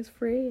Archie is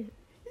Fred.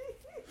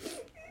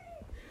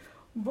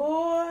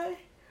 Boy.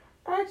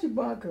 Archie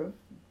Bunker,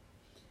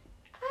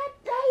 I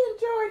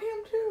enjoyed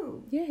him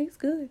too. Yeah, he's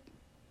good.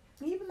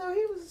 Even though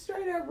he was a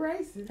straight up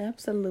racist.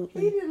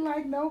 Absolutely. He didn't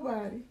like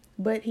nobody.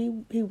 But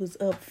he was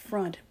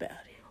upfront about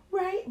it.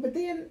 Right, but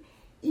then,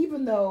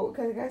 even though,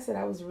 because like I said,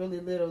 I was really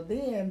little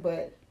then,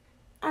 but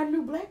I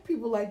knew black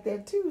people like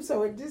that too,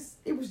 so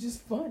it was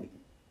just funny.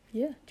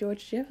 Yeah,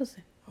 George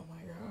Jefferson. Oh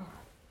my God.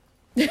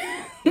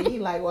 He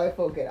ain't like white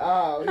folk at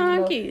all.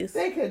 Honkies.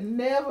 They could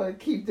never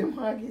keep them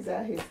honkies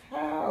out his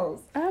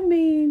house. I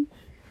mean,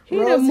 he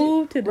done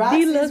moved to the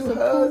deluxe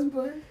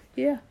apartment.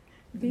 Yeah.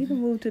 He done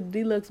moved to the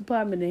deluxe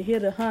apartment and hear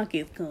the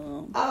honkies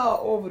come.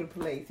 All over the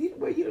place. He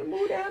done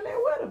moved down there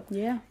with him.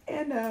 Yeah.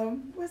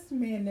 And what's the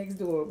man next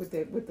door with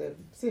the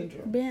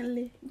syndrome?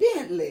 Bentley.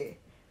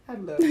 I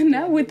love Bentley.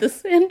 Not with the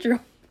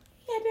syndrome.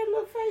 He had that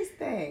little face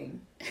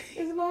thing.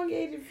 His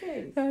elongated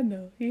face. I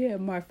know. He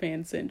had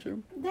Marfan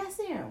syndrome. That's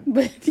him.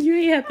 But you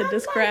ain't have to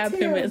describe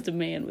him as the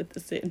man with the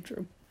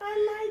syndrome.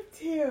 I liked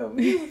him.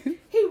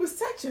 He was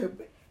such a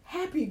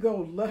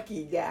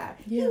happy-go-lucky guy.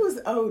 Yeah. He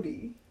was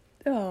Odie.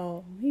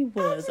 Oh, he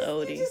was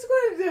Odie. I just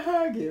wanted to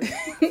hug him.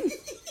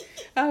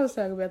 I was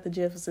talking about the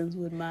Jeffersons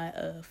with my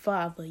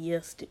father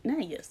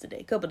not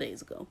yesterday, a couple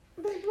days ago.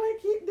 Did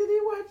he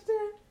watch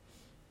that?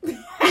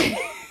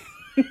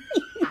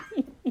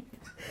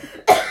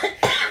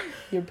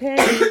 You're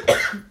petty.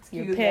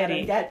 You're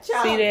petty.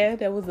 See that?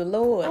 That was the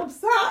Lord. I'm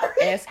sorry.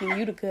 Asking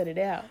you to cut it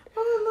out.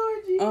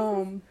 Oh, Lord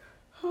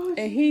Jesus.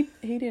 And he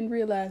didn't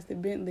realize that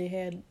Bentley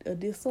had a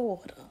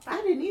disorder. I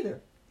didn't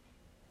either.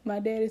 My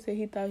daddy said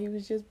he thought he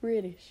was just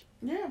British.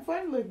 Yeah,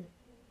 funny looking.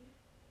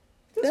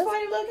 Just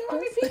funny looking.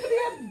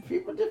 I mean,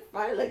 people just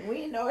funny looking. We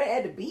didn't know it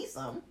had to be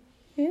something.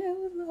 Yeah, it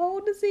was a whole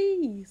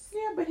disease.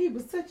 Yeah, but he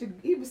was such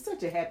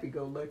a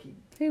happy-go-lucky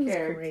He was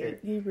character. great.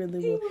 He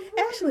really He was. was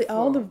Actually, wonderful.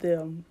 all of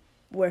them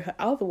were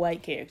all the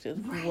white characters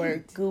were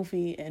Right.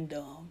 goofy and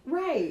dumb.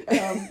 Right.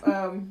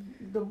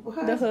 The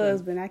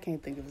husband. I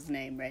can't think of his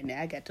name right now.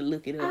 I got to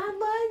look it up. I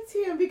liked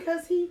him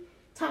because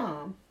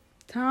Tom,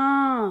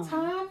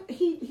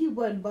 he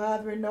wasn't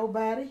bothering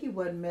nobody. He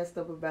wasn't messed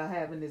up about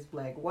having this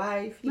black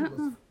wife. He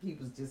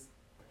was just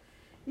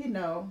you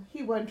know,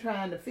 he wasn't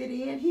trying to fit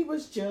in. He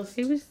was just,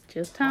 He was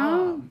just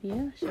Tom.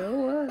 Yeah, sure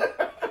was.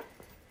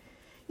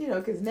 you know,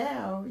 because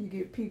now you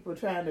get people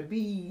trying to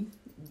be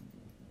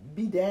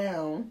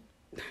down.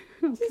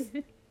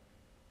 Okay.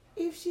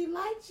 If she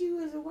liked you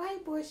as a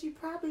white boy, she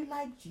probably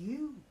liked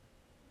you.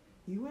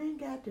 You ain't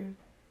got to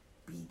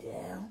be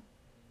down.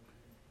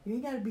 You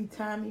ain't got to be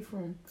Tommy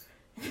from...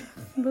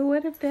 But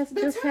what if that's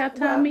But just Tom- how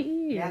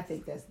Tommy is? Yeah, I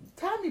think that's...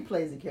 Tommy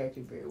plays the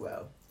character very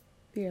well.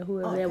 Yeah,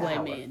 whoever On that power.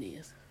 white man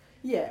is.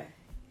 Yeah.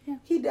 Yeah.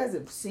 He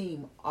doesn't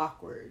seem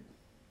awkward.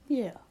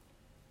 Yeah.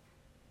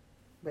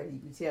 But you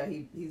can tell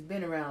he's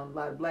been around a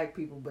lot of black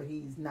people, but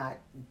he's not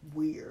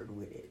weird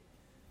with it.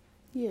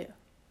 Yeah.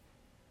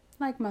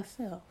 Like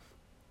myself.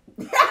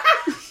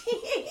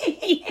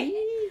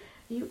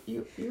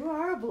 You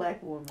are a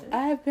black woman.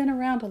 I've been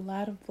around a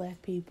lot of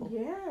black people.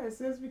 Yes,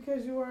 that's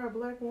because you are a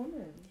black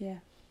woman. Yeah.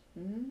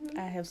 Mm-hmm.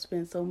 I have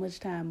spent so much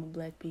time with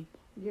black people.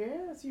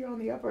 Yes, you're on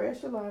the upper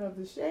echelon of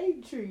the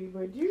shade tree,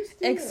 but you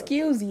still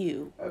Excuse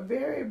you. a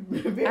very,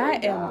 very I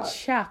am dark.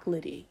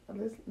 chocolatey.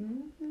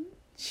 Mm-hmm.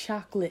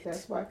 Chocolate.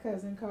 That's why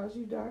cousin calls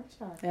you dark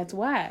chocolate. That's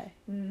why.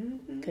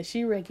 Mm-hmm. Because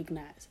she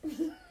recognizes.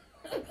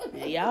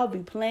 And y'all be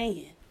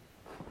playing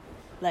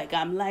like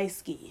I'm light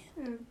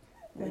skinned.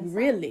 When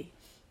really,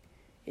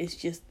 it's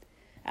just,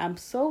 I'm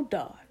so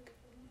dark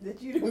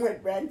That you done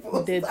went right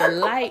full that the circle.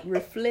 light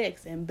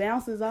reflects and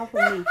bounces off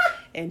of me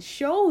and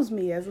shows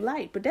me as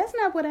light. But that's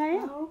not what I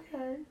am.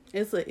 Okay,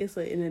 It's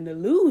an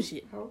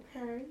illusion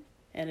okay.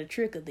 and a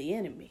trick of the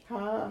enemy.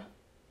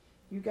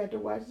 You got to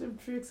watch them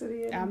tricks of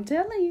the enemy. I'm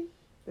telling you,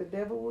 The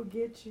devil will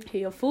get you.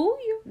 he'll fool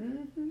you.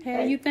 Mm-hmm.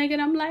 Have you thinking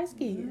I'm light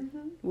skinned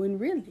Mm-hmm. when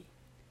really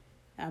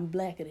I'm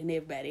blacker than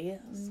everybody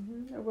else.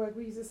 Mm-hmm. What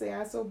we used to say,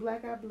 I so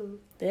black, I blue.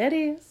 That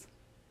is.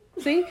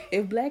 See,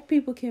 if black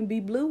people can be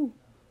blue,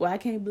 why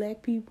can't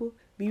black people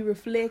be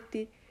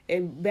reflected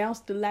and bounce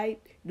the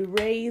light, the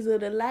rays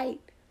of the light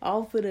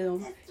off of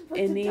them? But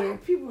And the then-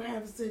 dark people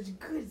have such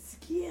good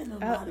skin a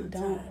lot of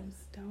times.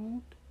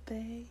 Don't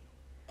they?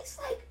 It's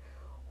like,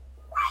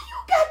 why you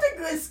got the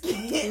good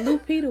skin?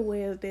 Lupita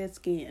wears that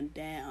skin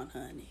down,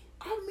 honey.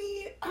 I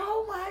mean,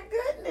 oh my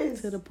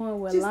goodness. To the point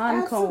where Just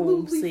Lancome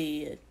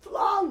absolutely said,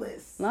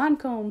 flawless.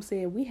 Lancome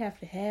said, we have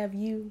to have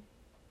you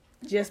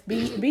just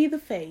be the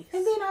face.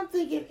 And then I'm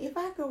thinking, if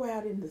I go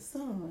out in the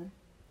sun,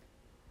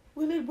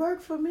 will it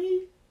work for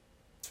me?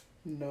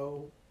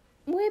 No.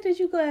 Where did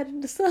you go out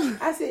in the sun?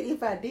 I said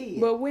if I did.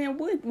 But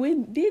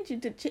when did you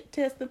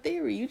test the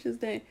theory? You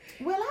just didn't.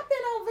 Well, I've been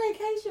on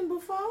vacation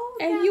before.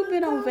 And you've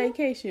been on Captain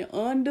vacation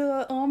under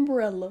an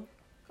umbrella.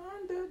 Tom.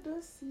 Under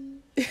the sea.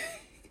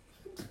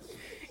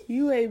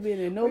 You ain't been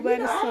in But,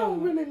 nobody's I don't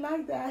sun. really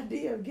like the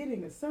idea of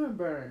getting a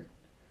sunburn.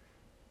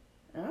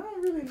 I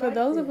don't really For like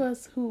those that. of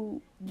us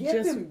who Get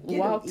just them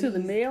walk to the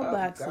eased.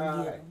 mailbox Oh, and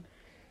God. get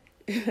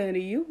them, honey,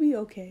 you'll be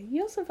okay.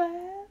 You'll survive.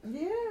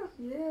 Yeah.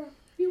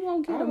 You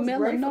won't I get a was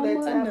grateful that melanoma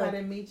or time I nothing.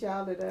 didn't meet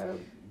y'all at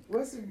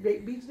what's the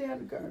big beach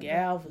down the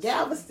Galveston.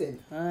 Galveston.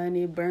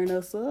 Honey, burn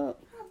us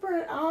up. I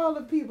burned all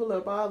the people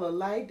up, all the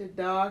light, the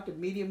dark, the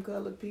medium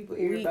colored people.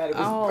 Everybody We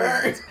was all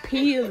burned.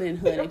 peeling,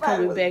 honey, Everybody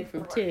coming was back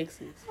from burned.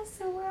 Texas. I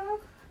said, well,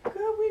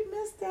 good we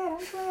missed that.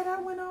 I'm glad I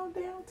went on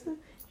down to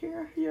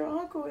hear your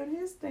uncle and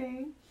his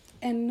thing.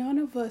 And none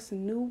of us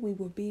knew we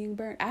were being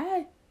burnt.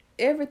 I,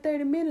 every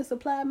 30 minutes,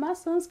 applied my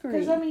sunscreen.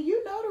 Because, I mean,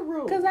 you know the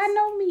rules. Because I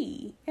know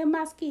me and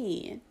my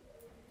skin.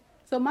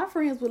 So my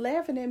friends were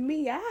laughing at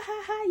me.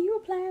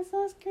 You applying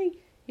sunscreen?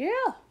 Yeah.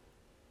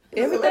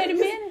 Every 30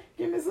 minutes.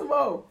 Give me some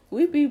more.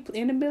 We be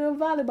in the middle of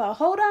volleyball.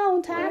 Hold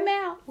on, time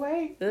out.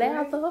 Wait.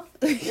 Lather.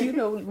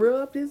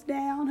 Rub this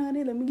down,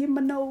 honey. Let me get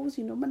my nose.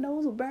 My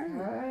nose will burn.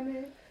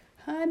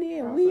 Honey,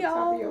 and Off we the top of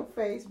all your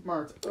face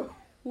burnt.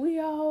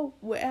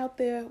 were out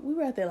there. We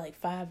were out there like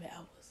 5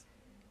 hours.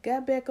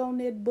 Got back on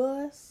that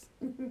bus.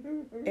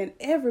 And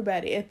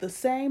everybody at the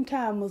same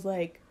time was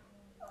like,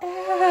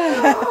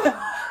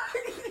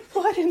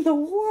 what in the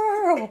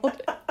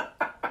world?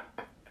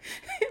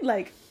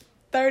 Like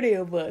 30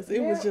 of us.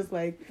 It was just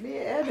like, Me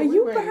and are Edna, we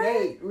you were burned?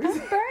 late. I'm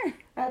burned.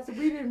 After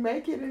we didn't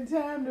make it in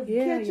time to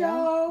Yeah, catch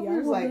y'all y'all, we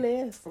was were like,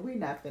 blessed. we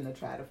not finna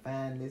try to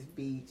find this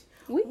beach.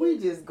 We We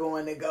just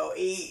going to go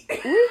eat.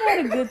 we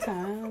had a good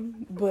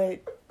time,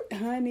 but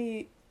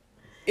honey,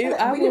 We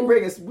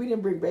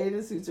didn't bring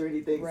bathing suits or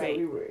anything, Right. so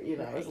we were,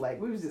 it's like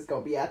we was just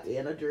gonna be out there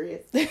in a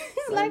dress.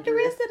 like the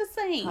rest of the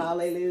saints.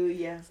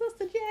 Hallelujah.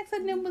 Sister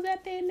Jackson them was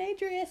out there in their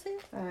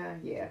dresses.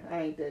 Yeah,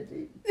 I ain't that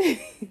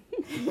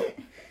deep.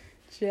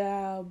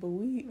 Child, but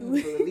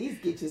But at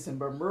least get you some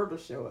Bermuda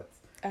shorts.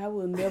 I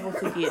will never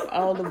forget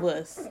all of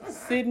us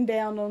sitting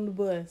down on the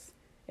bus,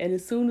 and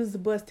as soon as the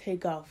bus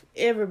take off,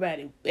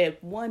 everybody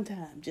at one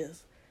time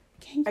just,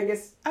 I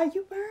guess are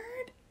you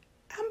burned?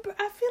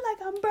 I feel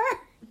like I'm burned.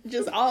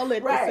 Just all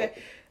at Right. the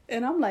same.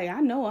 And I'm like,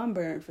 I know I'm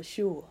burned for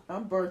sure.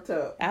 I'm burnt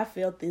up. I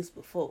felt this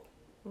before.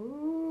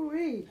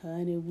 Ooh-wee.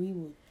 Honey, we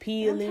were I'm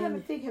peeling. trying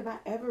to think, have I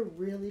ever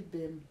really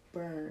been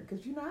burned?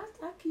 Because,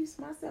 I keep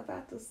myself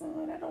out the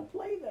sun. I don't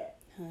play that.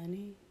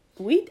 Honey,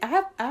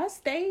 I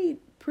stayed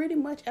pretty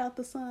much out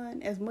the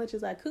sun as much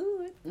as I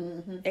could,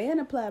 and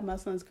applied my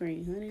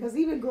sunscreen, honey. Because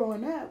even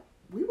growing up,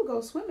 we would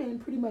go swimming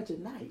pretty much at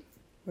night.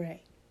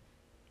 Right.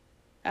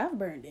 I've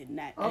burned at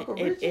night, Uncle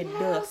at Richard's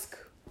dusk.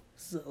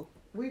 So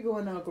We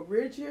going to Uncle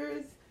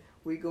Richard's.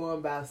 We going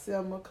about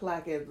 7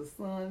 o'clock as the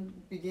sun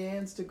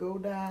begins to go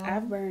down.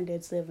 I've burned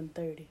at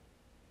 7:30.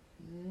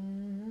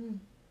 Mm-hmm.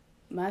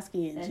 My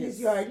skin And just his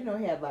yard,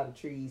 he had a lot of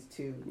trees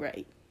too.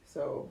 right.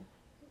 So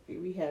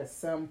we had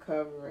some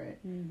covering.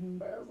 Mm-hmm.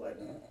 But I was like,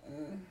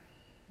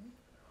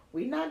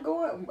 we not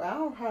going. I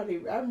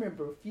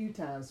remember a few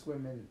times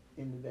swimming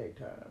in the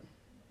daytime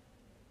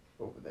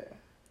over there.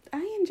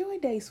 I enjoy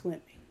day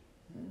swimming.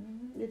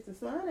 If the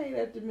sun ain't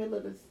at the middle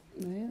of the,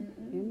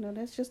 Yeah,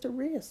 that's just a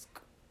risk.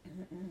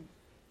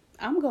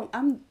 I'm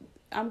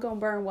gonna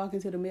burn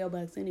walking to the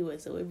mailbox anyway,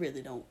 so it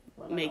really don't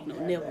make no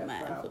never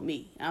mind for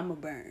me. I'm a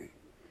burn.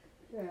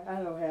 Yeah,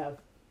 I don't have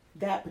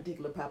that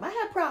particular problem. I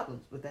have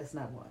problems, but that's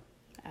not one.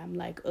 I'm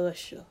like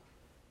Usher.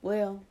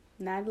 Well,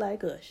 not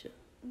like Usher.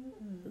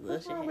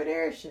 What's wrong with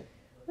Usher?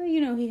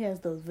 Well, he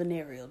has those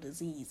venereal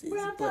diseases.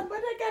 Well, I'm but, talking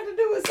about that got to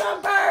do with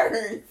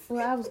sunburns.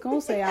 well, I was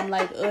gonna say I'm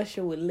like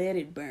Usher with Let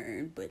It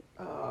Burn, but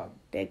Oh,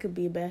 that could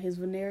be about his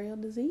venereal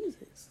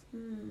diseases.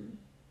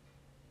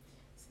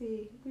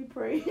 see, we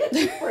pray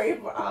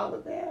for all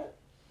of that.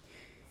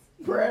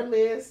 Prayer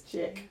list,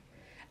 check.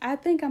 I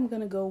think I'm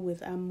gonna go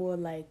with I'm more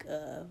like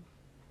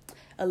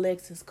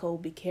Alexis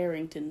Colby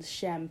Carrington's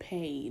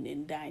Champagne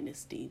in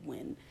Dynasty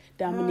when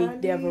Dominique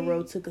Honey.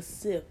 Devereaux took a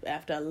sip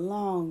after a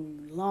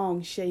long,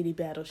 long shady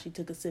battle. She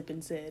took a sip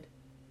and said,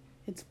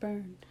 "It's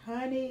burned."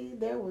 Honey,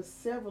 there was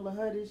several of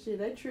her this year.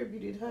 They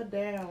tributed her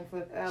down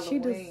for Halloween. She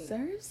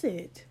deserves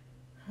it.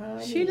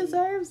 Honey. She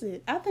deserves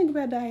it. I think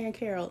about Diane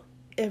Carroll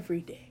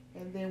every day.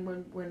 And then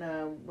when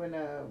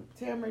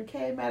Tamron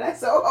came out, I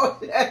said, "Oh,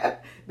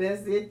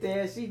 that's it.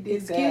 There, she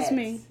did that." Excuse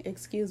me.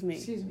 Excuse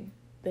me.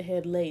 The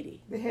head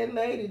lady. The head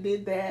lady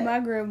did that.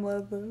 My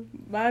grandmother,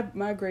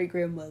 my great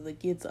grandmother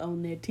gets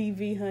on that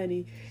TV,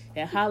 honey,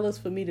 and hollers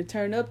for me to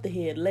turn up the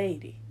head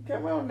lady.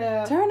 Come on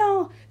now. Turn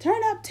up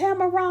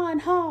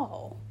Tamaron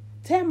Hall.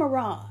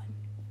 Tamaron.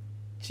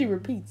 She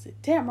repeats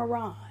it.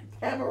 Tamaron.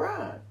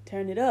 Tamaron.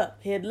 Turn it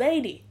up. Head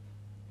lady.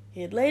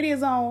 Head lady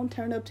is on.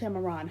 Turn up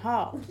Tamaron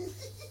Hall.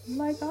 I'm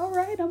like, all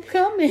right, I'm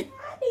coming.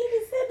 I need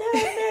to send her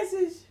a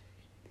message.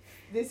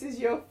 This is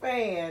your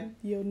fan.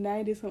 Your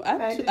 90s home.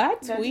 I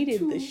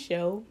tweeted the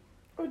show.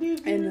 Oh,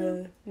 did you?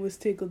 And was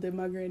tickled that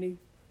my granny,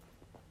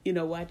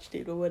 watched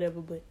it or whatever.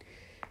 But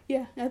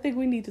yeah, I think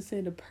we need to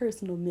send a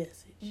personal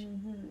message.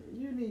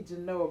 Mm-hmm. You need to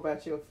know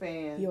about your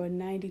fan. Your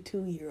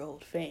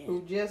 92-year-old fan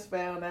who just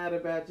found out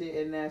about you,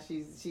 and now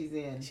she's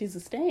in. She's a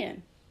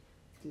stan.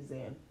 She's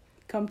in.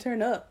 Come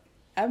turn up.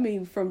 I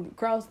mean, from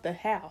across the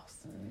house.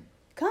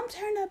 Come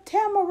turn up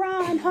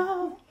Tamaron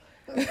Hall.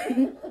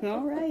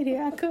 All right,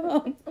 here I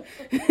come.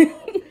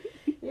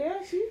 Yeah,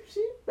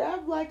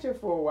 I've liked her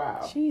for a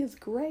while. She is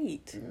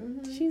great.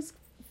 Mm-hmm. She's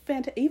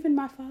fantastic. Even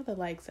my father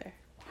likes her.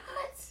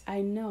 What? I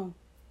know.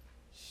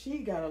 She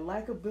got a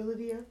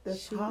likability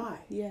that's high.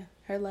 Yeah,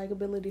 her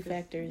likability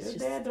factor is your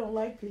just... dad don't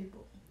like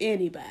people.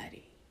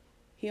 Anybody.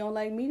 He don't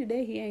like me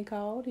today. He ain't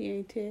called. He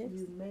ain't text.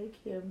 You make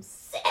him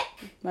sick.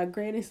 My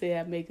granny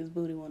said I make his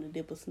booty want to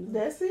dip a snow.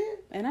 That's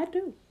it. And I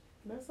do.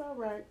 That's all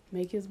right.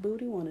 Make his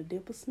booty want to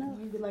dip a snow.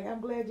 You be like,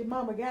 I'm glad your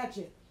mama got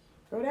you.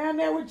 Go down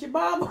there with your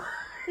mama. All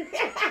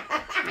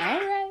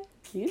right.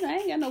 I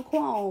ain't got no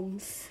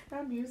qualms.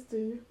 I'm used to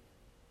you.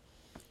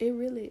 It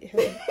really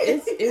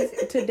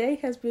has. Today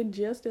has been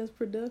just as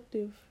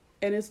productive.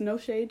 And it's no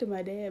shade to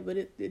my dad,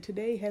 but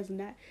today has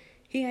not.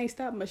 He ain't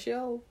stopped my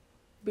show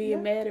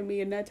being mad at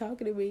me and not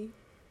talking to me.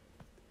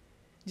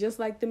 Just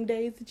like them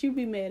days that you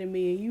be mad at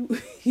me and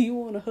you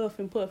want to huff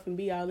and puff and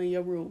be all in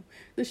your room.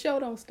 The show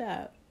don't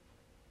stop.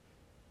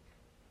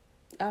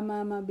 I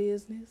mind my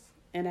business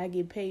and I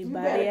get paid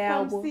by the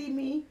hour. Come see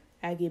me.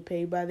 I get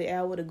paid by the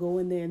hour to go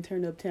in there and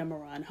turn up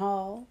Tamaron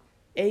Hall,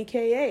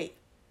 a.k.a.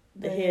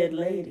 the head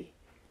lady.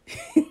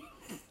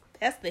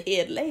 That's the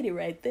head lady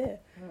right there.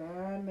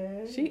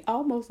 She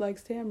almost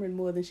likes Tamron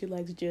more than she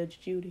likes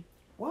Judge Judy.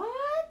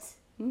 What?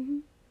 Mm-hmm.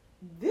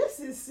 This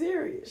is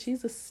serious.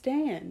 She's a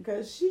stan.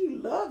 Because she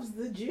loves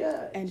the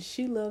judge. And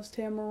she loves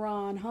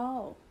Tamaron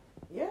Hall.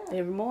 Yeah.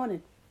 Every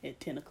morning at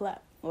 10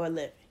 o'clock or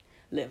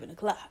 11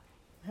 o'clock.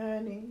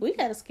 Honey. We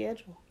got a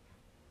schedule.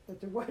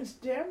 But to watch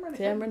Tamron.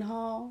 Tamron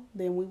Hall.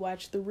 Then we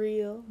watch The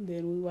Real.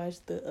 Then we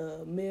watch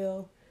the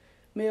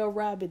Mel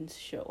Robbins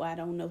show. I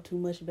don't know too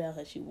much about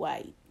her. She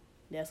white.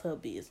 That's her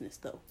business,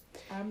 though.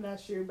 I'm not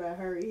sure about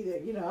her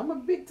either. I'm a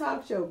big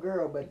talk show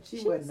girl, but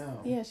she wasn't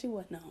on. Yeah, she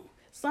wasn't on.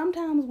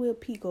 Sometimes we'll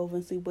peek over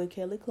and see what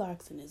Kelly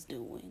Clarkson is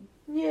doing.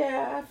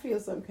 Yeah, I feel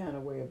some kind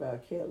of way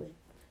about Kelly.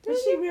 But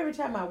every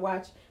time I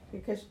watch,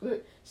 because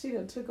she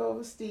done took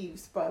over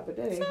Steve's spot, but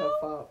that ain't her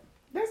fault.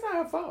 That's not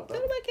her fault, though.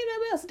 Everybody care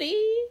about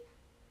Steve.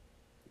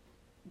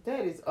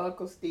 That is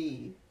Uncle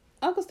Steve.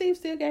 Uncle Steve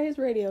still got his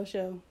radio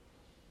show.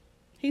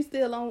 He's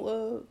still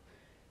on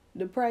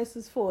The Price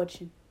is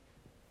Fortune.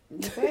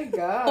 Thank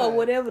God. or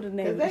whatever the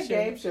name of the Because show.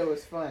 that game show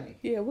is funny.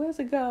 Yeah, where's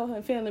it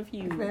called? Family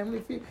Feud. Family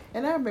Feud.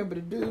 And I remember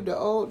the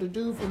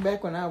dude from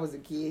back when I was a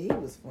kid. He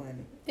was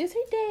funny. Is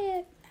he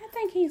dead? I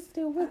think he's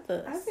still with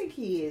us. I think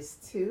he is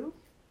too.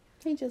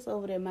 He just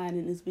over there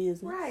minding his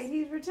business. Right,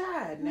 he's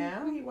retired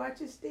now. He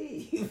watches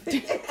Steve.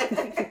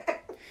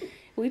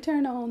 We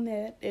turn on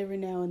that every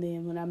now and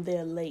then when I'm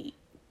there late.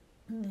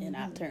 Mm-hmm. And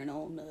I turn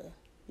on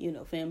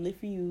Family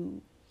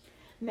Feud.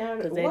 Now,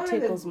 Because that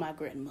tickles my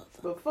grandmother.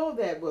 Before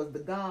that was the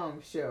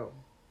Gong Show.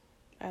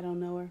 I don't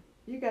know her.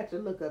 You got to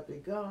look up the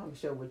Gong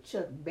Show with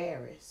Chuck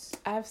Barris.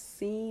 I've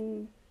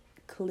seen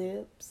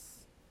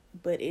clips,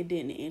 but it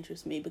didn't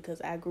interest me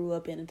because I grew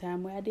up in a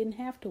time where I didn't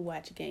have to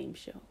watch game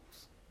shows.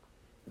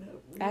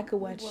 I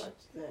could watch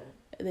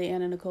the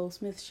Anna Nicole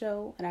Smith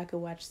show, and I could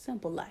watch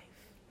Simple Life.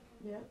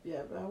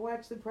 Yep. I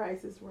watched The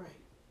Price is Right.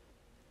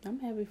 I'm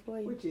happy for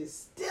you. Which is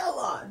still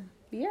on.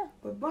 Yeah.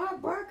 But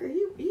Bob Barker,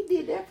 he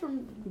did that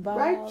from Bob.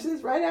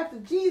 right after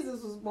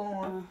Jesus was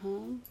born Uh-huh.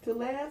 to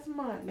last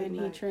month. And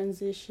he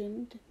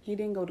transitioned. He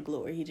didn't go to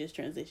glory. He just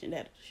transitioned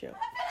out of the show.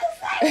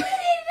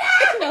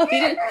 No,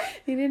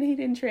 he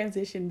didn't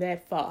transition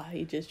that far.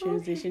 He just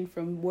transitioned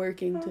from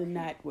working to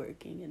not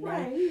working. And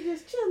Right, now he's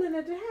just chilling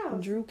at the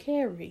house. Drew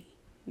Carey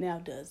now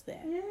does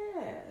that.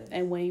 Yes.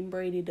 And Wayne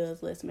Brady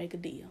does Let's Make a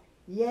Deal.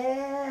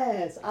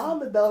 Yes.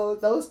 All of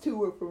those two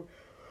were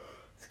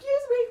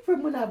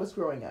from when I was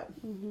growing up.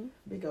 Mm-hmm.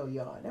 Big old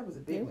yawn. That was a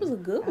big one. It was a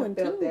good one, I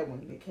felt too. that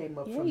one. It came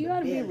up Yeah, from you the ought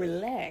to belly. be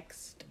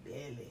relaxed.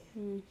 Belly.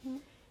 Mm-hmm.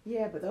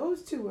 Yeah, but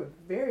those two were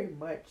very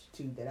much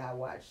two that I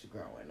watched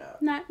growing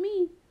up. Not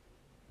me.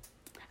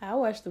 I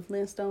watched the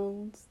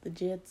Flintstones, the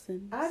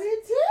Jetsons. I did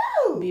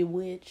too.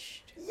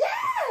 Bewitched.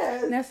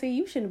 Yes. Now, see,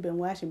 you shouldn't have been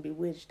watching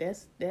Bewitched.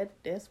 That's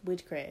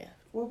witchcraft.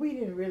 Well, we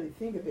didn't really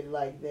think of it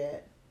like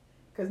that,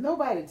 because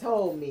nobody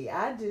told me.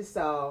 I just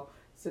saw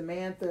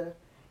Samantha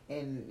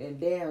and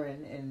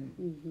Darren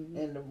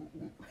and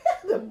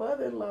the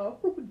mother-in-law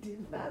who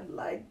did not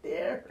like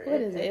Darren.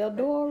 What is it,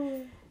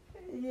 Eldora?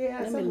 Yeah, Let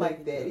me something look like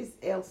it that. up. It's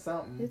L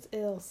something. It's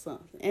L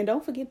something. And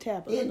don't forget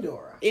Tabitha.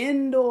 Endora.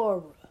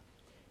 Endora.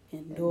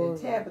 And then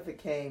Tabitha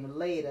came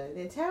later. And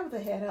then Tabitha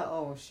had her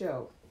own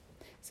show.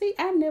 See,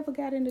 I never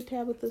got into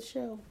Tabitha's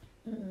show.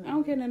 Mm-hmm. I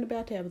don't care nothing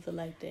about Tabitha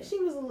like that. She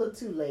was a little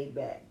too laid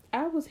back.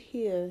 I was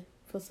here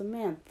for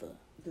Samantha.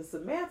 The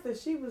Samantha,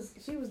 she was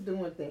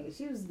doing things.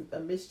 She was a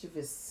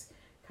mischievous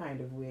kind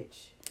of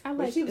witch. I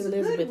But like she was a good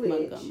Elizabeth witch.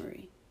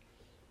 Montgomery.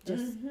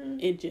 Just Mm-hmm.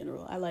 in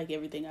general. I like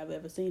everything I've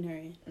ever seen her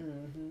in.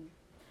 Mm-hmm.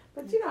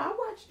 But I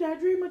watched I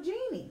Dream of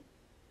Jeannie.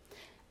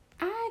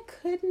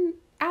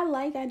 I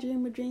like I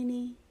Dream of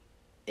Jeannie.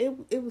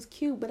 It was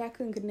cute, but I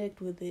couldn't connect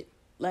with it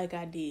like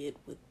I did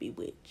with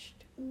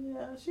Bewitched.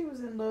 Yeah, she was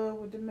in love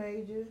with the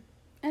Major.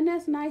 And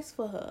that's nice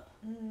for her.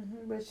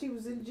 Mm-hmm. But she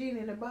was in Genie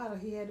in a bottle.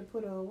 He had to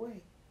put her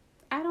away.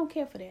 I don't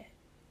care for that.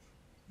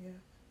 Yeah.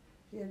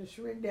 She had to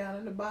shrink down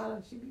in the bottle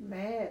and she'd be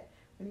mad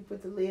when he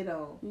put the lid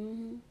on.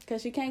 Mm-hmm.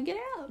 Because she can't get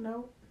out.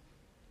 No.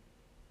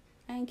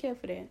 I ain't care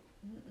for that.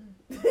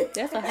 Mm-mm.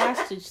 That's a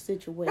hostage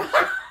situation.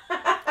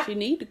 She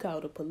need to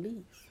call the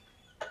police.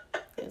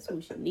 That's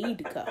what she need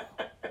to call.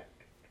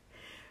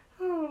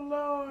 Oh,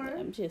 Lord.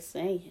 I'm just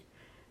saying.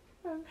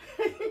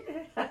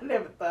 I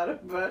never thought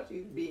about she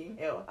being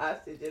held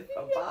hostage in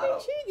her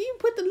bottle. You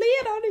put the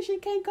lid on it, she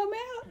can't come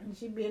out. And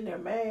she been there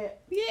mad.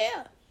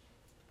 Yeah.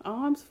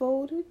 Arms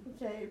folded,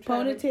 Trying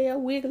to- ponytail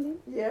wiggling.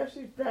 Yeah,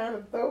 she's trying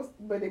to throw,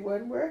 but it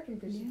wasn't working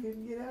because she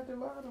couldn't get out the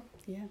bottle.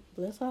 Yeah,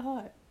 bless her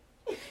heart.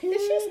 Is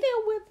she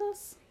still with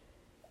us?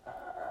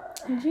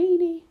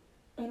 Jeannie.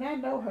 And I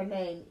know her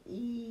name,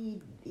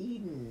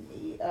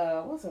 Eden.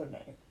 What's her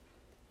name?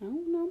 I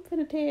don't know. I'm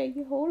finna tell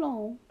you. Hold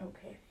on.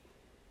 Okay.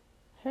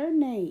 Her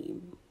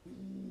name,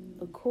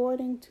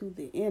 according to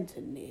the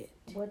internet,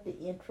 What the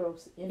intro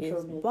is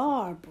is?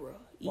 Barbara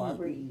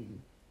Barbara Eden.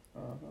 Eden.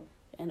 Uh-huh.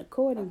 And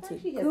according I to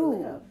thought she had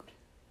Google, left.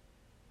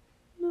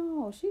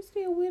 no, she's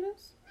still with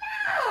us.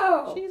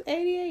 No! She's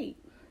 88.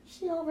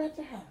 She over at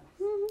the house.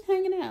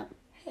 Hanging out.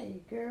 Hey,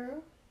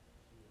 girl.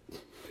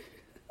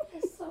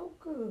 That's so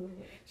good.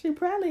 She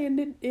probably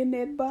in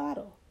that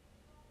bottle.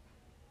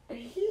 She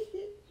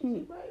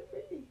might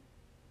be.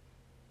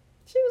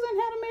 She was in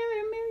How to Marry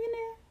a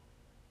Millionaire.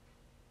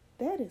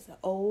 That is an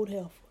old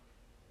heifer.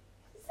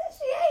 Said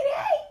she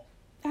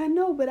 88. I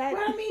know, but Well,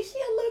 I mean, she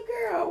a little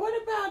girl.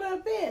 What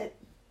about Bet?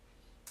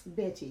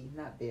 Betty,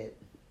 not Bet.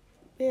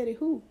 Betty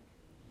who?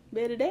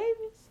 Betty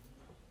Davis?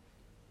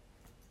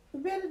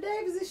 Betty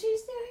Davis, is she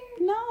still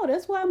here? No,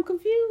 that's why I'm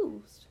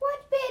confused.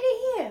 What's Betty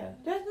here?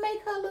 Just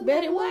make her look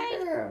Betty like a White?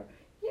 little girl.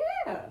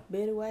 Yeah.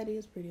 Betty White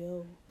is pretty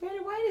old. Betty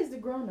White is the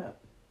grown up.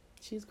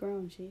 She's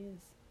grown. She is.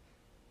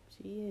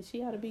 She is.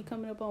 She ought to be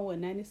coming up on what,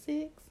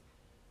 96?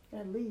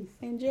 At least.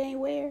 In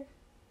January?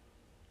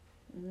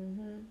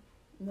 Mm-hmm.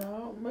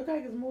 No, look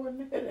like it's more than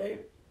that, ain't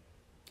it?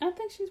 I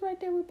think she's right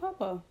there with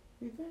Papa.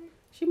 You think?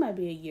 She might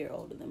be a year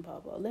older than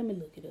Papa. Let me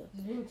look it up.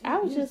 You- I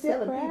was you just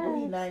telling people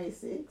surprised. he's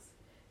 96.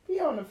 Be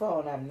on the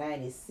phone, I'm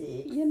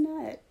 96. You're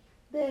not.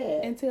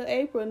 There. Until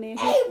April, and then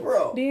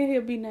April! then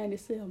he'll be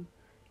 97.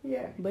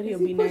 Yeah. But 'Cause he'll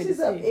he be pushes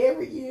up 96.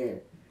 every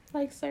year.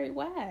 Like, sir,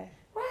 why?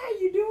 Why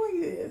are you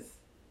doing this?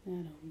 I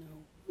don't know.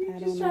 You I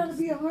just don't trying to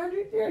be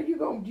 100? Yeah,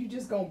 you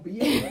just gonna be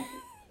 100?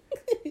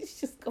 He's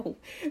just gonna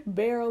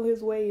barrel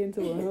his way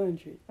into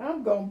 100.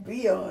 I'm gonna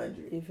be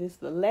 100. If it's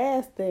the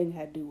last thing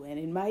I do, and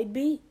it might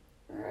be.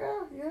 Yeah.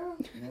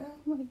 Oh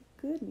my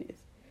goodness.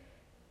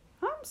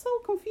 I'm so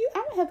confused.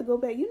 I'm gonna have to go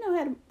back. You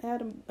know how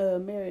to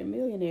Marry a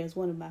Millionaire is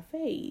one of my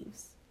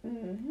faves.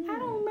 Mm-hmm. I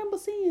don't remember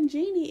seeing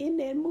Jeannie in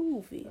that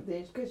movie.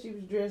 Then because she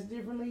was dressed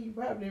differently, you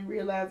probably didn't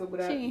realize it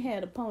without. She ain't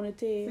had a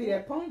ponytail. See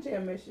that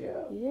ponytail mess you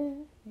up.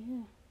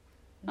 Yeah.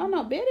 Oh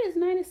no, Betty is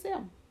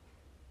 97.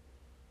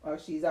 Oh,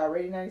 she's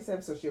already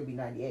 97, so she'll be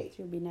 98.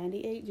 She'll be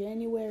 98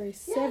 January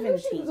 17th. Yeah, I knew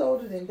she was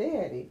older than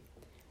Daddy.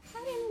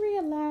 I didn't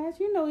realize.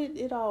 You know,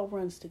 it all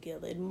runs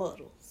together. It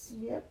muddles.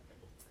 Yep.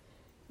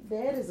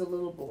 Dad is a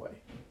little boy.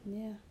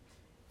 Yeah.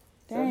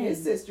 So Dang.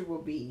 his sister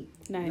will be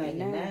 99.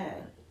 99.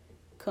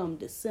 Come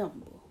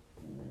December.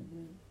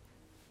 Mm-hmm.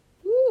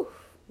 Woo.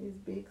 His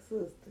big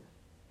sister.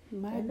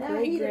 My And now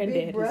great he's a granddad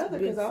big is brother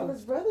big because all his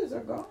sister. brothers are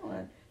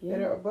gone Yeah.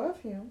 that are above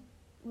him.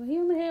 Well, he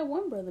only had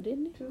one brother,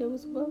 didn't he? Two. That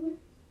was above him.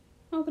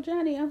 Uncle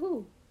Johnny and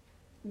who?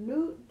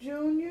 Newt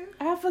Jr.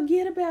 I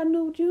forget about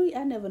Newt Jr.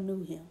 I never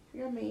knew him.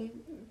 I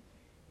mean,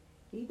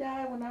 he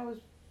died when I was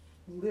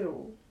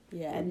little.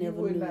 Yeah, I and never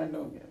you would knew not him.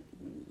 know him.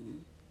 Mm-mm.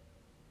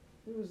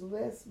 There was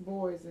less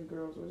boys than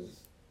girls. Was it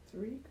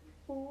 3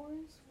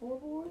 boys? 4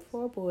 boys?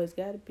 4 boys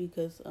got to be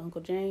because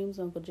Uncle James,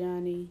 Uncle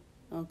Johnny,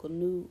 Uncle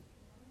Newt,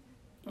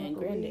 and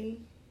Uncle Granddad.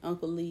 Lee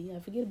Uncle Lee. I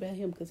forget about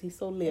him because he's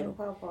so little. and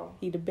Papa.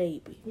 He the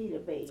baby. He the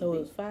baby. So it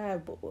was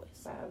 5 boys.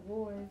 5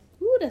 boys.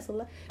 Ooh, that's a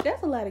lot.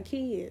 That's a lot of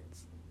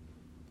kids.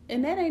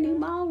 And that ain't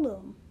even all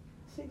of them.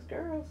 6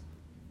 girls.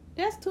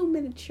 That's too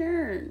many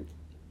churn.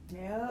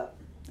 Yep.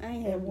 I ain't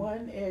And had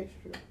 1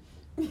 extra.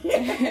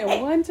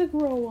 and one to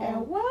grow on.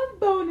 And 1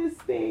 bonus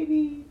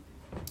baby.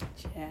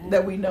 Child.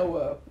 That we know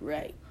of.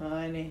 Right,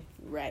 Honey,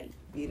 right.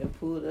 we done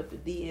pulled up the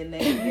DNA.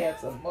 We have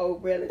some more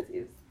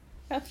relatives.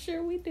 I'm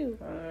sure we do.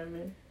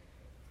 Honey.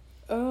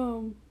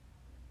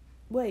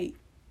 Wait.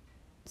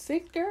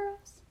 6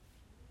 girls?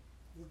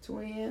 The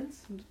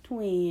twins. The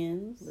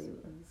twins.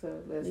 So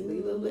that's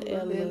Lila, Lila,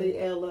 Ella. Lily,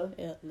 Ella,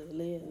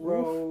 Lily.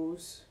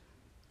 Rose,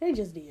 They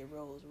just did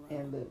Rose wrong.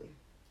 and Lily.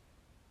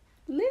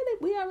 Lily,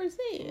 we already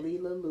said.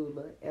 Lila,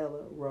 Lula,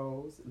 Ella,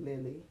 Rose,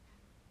 Lily.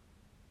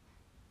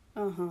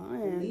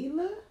 And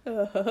Lila?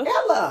 uh-huh.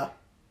 Ella!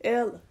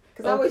 Ella.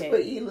 Because I always Okay.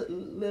 put Lila,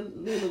 Lula,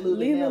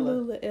 Lila, Ella.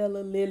 Lula, Ella,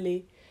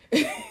 Lily,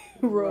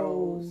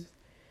 Rose.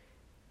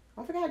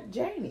 I forgot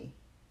Janie.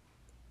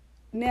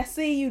 Now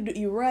see,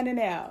 you running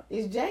out.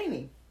 It's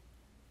Janie.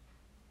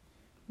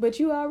 But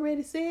you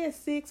already said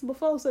 6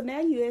 before, so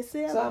now you at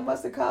 7. So I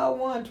must have called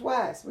 1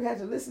 twice. We had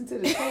to listen to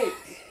the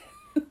tapes.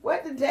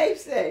 What did Dave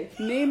say?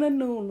 Nina,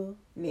 Nuna,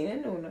 Nina,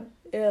 Nuna,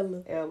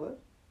 Ella, Ella,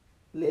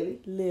 Lily,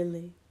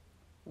 Lily,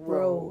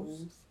 Rose,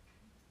 Rose.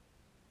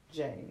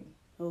 Janie.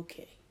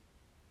 Okay.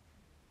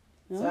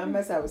 So I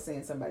must have was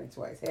saying somebody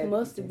twice. Had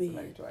Must to have be been.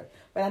 somebody twice.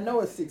 But I know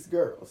it's 6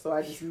 girls, so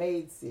I just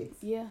made 6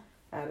 Yeah.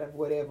 out of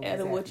whatever. Out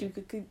was of what you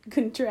happening. could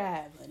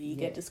contrive, honey. You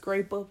Yes. got to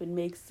scrape up and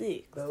make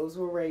 6. Those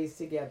were raised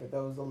together.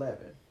 Those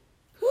 11.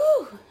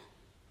 Whew.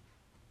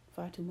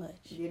 Far too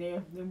much. You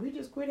know, and we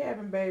just quit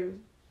having babies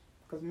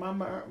because my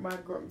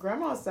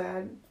grandma's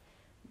side,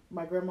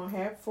 my grandma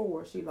had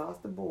 4. She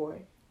lost a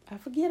boy. I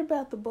forget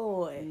about the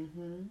boy.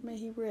 Mm-hmm. May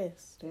he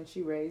rest. Then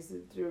she raised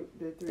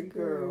the 3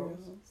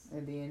 girls,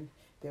 and then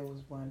there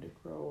was 1 to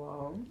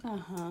grow on.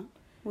 Uh-huh.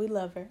 We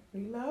love her.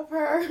 We love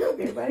her.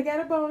 Everybody got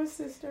a bonus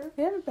sister.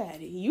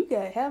 Everybody. You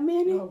got how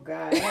many? Oh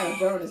God, I had a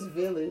bonus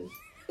village.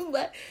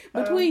 But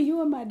between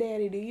you and my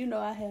daddy, do you know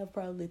I have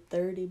probably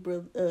 30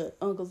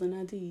 uncles and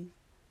aunties?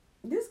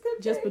 This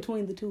could Just be.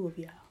 between the 2 of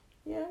y'all.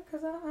 Yeah,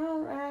 because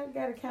I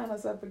got to count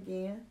us up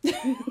again.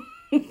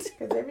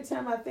 Because every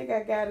time I think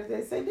I got it,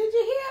 they say, did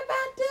you hear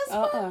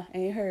about this one?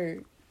 Ain't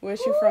heard. Where's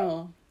she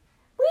from?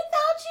 We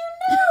thought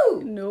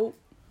you knew. Nope.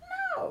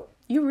 No.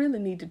 You really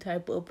need to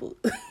type up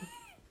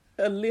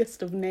a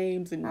list of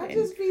names and, I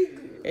just be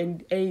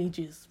and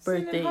ages,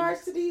 sending birthdays.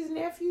 hearts to these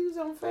nephews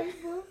on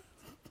Facebook.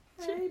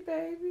 Hey,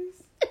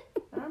 babies.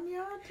 I'm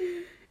your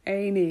auntie.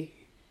 Ain't it?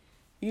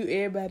 You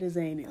everybody's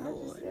ain't it, I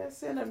Lord. just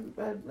sent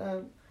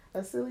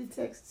a silly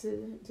text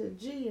to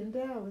G in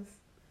Dallas.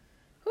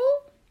 Who?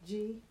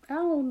 G. I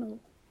don't know.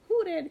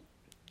 Who that?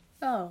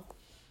 Oh.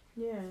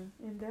 Yeah,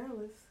 in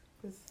Dallas.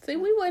 'Cause See,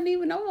 we wasn't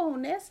even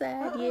on that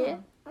side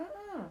yet.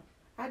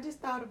 I just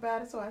thought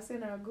about it, so I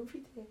sent her a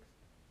goofy text.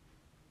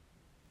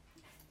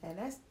 And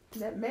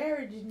that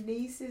marriage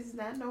nieces,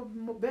 I know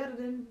better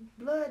than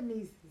blood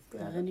nieces.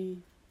 Honey.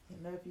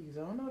 And nephews,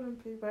 I don't know them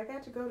people. I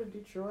got to go to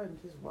Detroit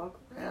and just walk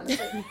around and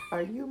say,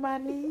 are you my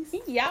niece?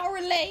 Y'all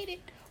related?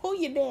 Who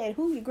your dad?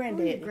 Who your Who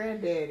granddaddy? your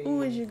granddaddy?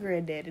 Who is your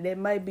granddaddy? That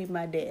might be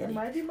my That daddy.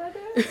 might be my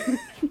dad.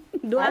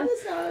 Do I I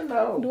just don't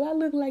know. do I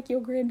look like your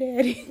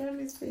granddaddy? Let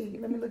me see.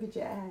 Let me look at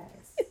your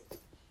eyes.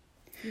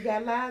 You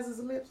got Liza's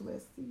lips.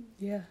 Let's see.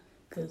 Yeah,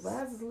 because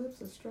Liza's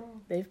lips are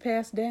strong. they've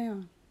passed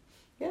down.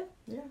 Yeah,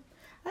 yeah.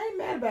 I ain't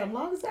mad about them.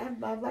 Long as I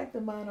like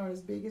the mine aren't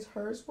as big as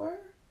hers were.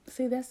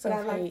 See, that's so But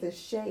I like fake. the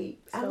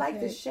shape. I So like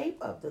the fake. shape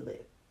of the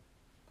lip.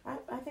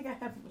 I think I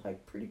have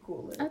like pretty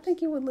cool lips. I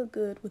think you would look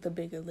good with a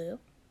bigger lip.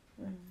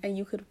 And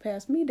you could have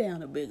passed me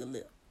down a bigger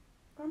lip.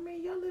 I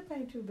mean, your lip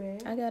ain't too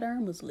bad. I got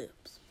Irma's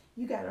lips.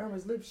 You got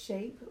Irma's lip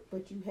shape,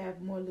 but you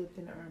have more lip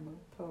than Irma.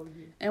 Told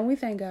you. And we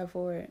thank God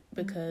for it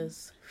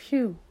because,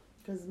 phew.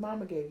 Because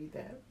Mama gave you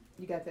that.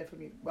 You got that from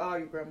all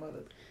your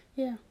grandmothers.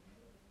 Yeah.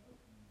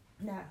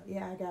 Nah,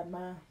 yeah, I got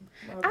mine.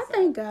 I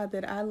thank God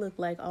that I look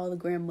like all the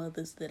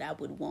grandmothers that I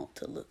would want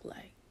to look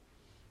like.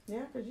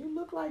 Yeah, because you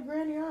look like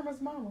Granny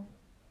Irma's mama.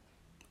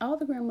 All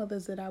the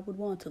grandmothers that I would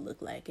want to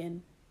look like.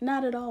 And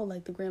not at all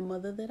like the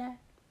grandmother that I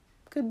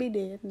could be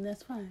dead, and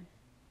that's fine.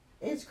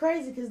 It's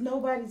crazy because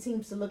nobody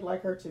seems to look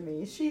like her to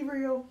me. Is she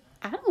real?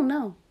 I don't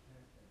know.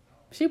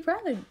 She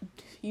probably,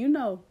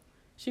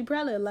 she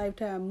probably a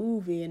Lifetime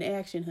movie and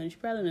action, honey. She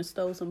probably done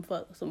stole some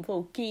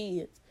folk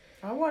kids.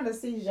 I want to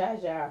see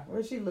Jaja.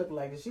 What she look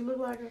like? Does she look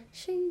like her?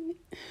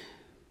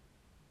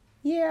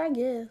 Yeah, I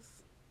guess.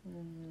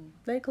 Mm-hmm.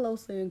 They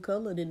closer in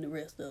color than the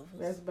rest of us.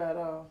 That's about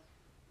all.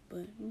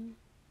 But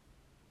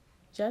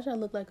Jaja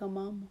look like her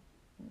mama.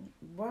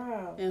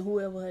 Wow. And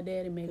whoever her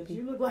daddy may Because be.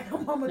 you look like her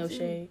mama No too.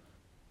 shade.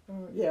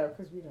 Yeah,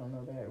 because we don't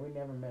know that. We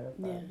never met her.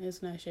 Yeah,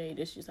 it's not shade.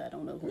 It's just I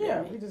don't know who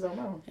Yeah, they we may. just don't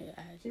know. Yeah,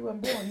 She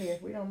wasn't born here.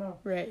 We don't know.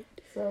 right.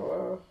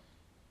 So,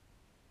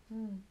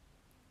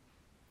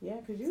 yeah,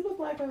 because you look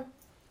like her.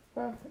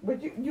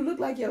 But you look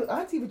like your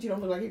auntie, but you don't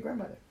look like your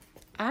grandmother.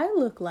 I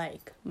look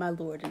like my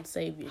Lord and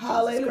Savior, Jesus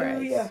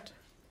Hallelujah. Christ.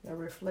 A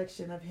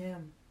reflection of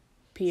him.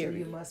 Period. So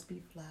you must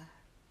be fly.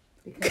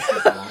 Because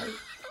his light,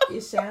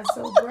 it shines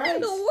so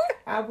bright. What?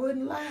 I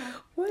wouldn't lie.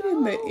 What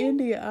in the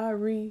India I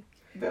read?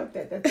 Felt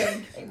that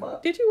thing came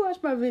up. Did you watch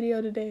my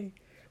video today?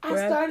 I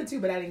started to,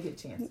 but I didn't get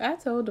a chance. I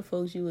told the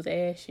folks you was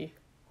ashy.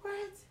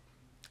 What?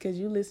 Because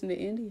you listen to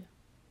India.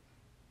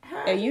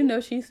 How? And you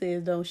know she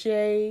says don't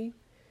shave.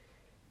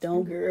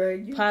 Don't Girl,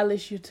 you,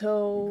 polish your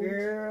toes.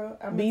 girl,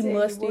 I'm Be gonna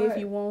tell musty you what. if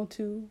you want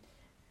to.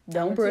 I'ma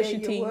Don't brush tell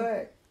your you teeth.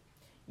 What?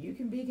 You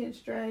can be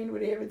constrained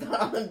with everything,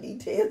 all the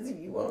details if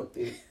you want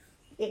to.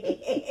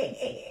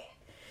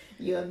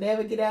 You'll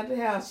never get out the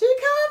house. She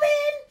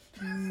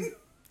coming!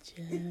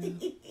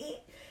 Child.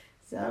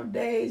 Some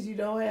days you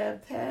don't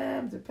have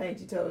time to paint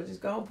your toes.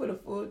 Just go and put a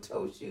full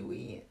toe shoe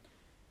in.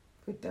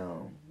 Put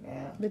on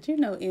now. But you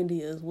know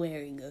India is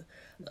wearing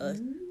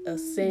a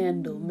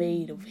sandal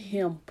made of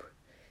hemp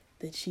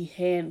that she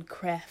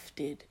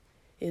handcrafted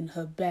in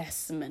her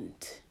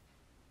basement.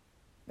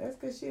 That's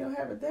because she don't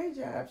have a day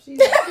job. She's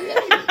You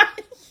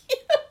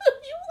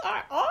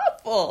are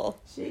awful.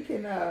 She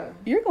can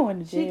You're going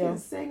to she jail. can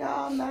sing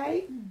all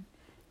night,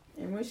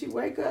 and when she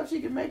wake up,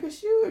 she can make a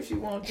shoe if she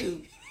want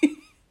to.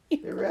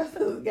 The rest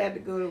of us got to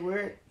go to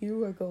work.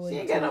 You are going She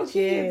ain't to got no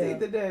jail.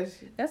 kids either, does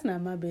she? That's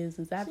not my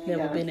business. I've She ain't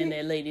never got no been in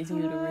kids. that lady's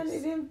Honey,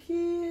 uterus. them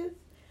kids,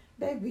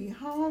 they be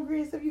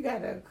hungry, so you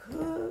got to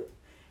cook.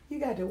 You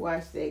got to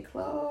wash their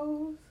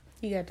clothes.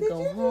 You got to Did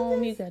go you do home.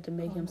 this? You got to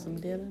make him Oh, some no,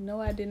 you dinner. didn't. No,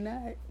 I did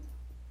not.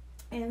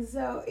 And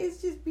so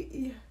it's just,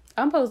 yeah.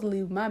 I'm supposed to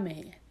leave my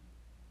man.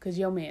 Because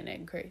your man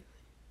ain't crazy.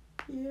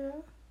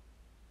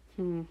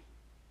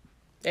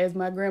 As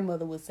my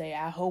grandmother would say,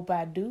 I hope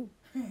I do.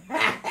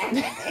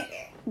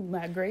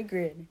 My great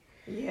granny.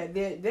 Yeah,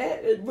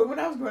 but when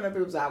I was growing up,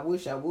 it was I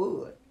wish I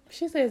would.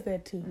 She says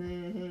that too.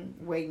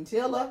 Mm-hmm. Wait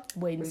until her.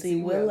 Wait and see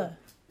Willa.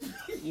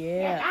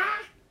 Yeah.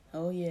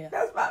 Oh, yeah.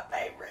 That's my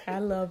favorite. I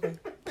love it.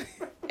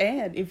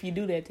 And if you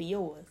do that to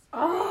yours,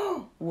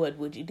 Oh. what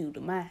would you do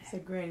to mine? I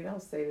said, Granny,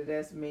 don't say that.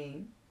 That's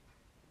mean.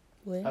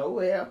 Well, Oh,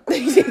 well.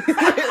 she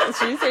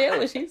said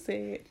what she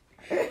said.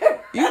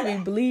 You be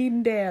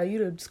bleeding down.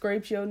 You'd have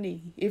scraped your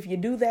knee. If you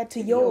do that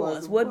to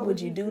yours, what would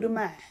you do to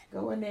mine?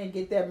 Go in there and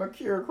get that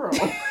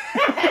mercurochrome.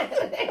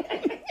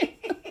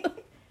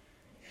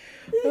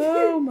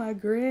 Oh, my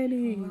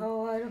granny.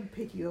 Oh, I don't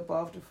pick you up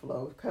off the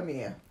floor. Come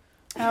here.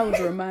 I was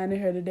reminding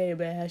her today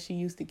about how she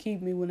used to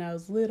keep me when I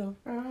was little.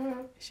 Uh-huh.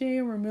 She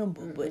didn't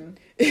remember, but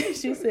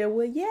she said,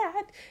 well, yeah,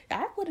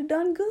 I would have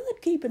done good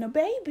keeping a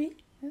baby.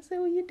 I said,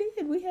 well, you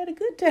did. We had a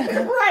good time.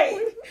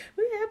 Right.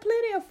 We had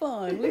plenty of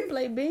fun. We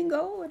played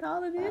bingo and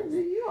all of this.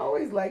 You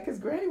always like, because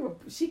Granny,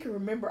 she can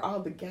remember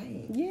all the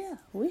games. Yeah,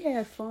 we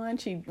had fun.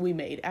 We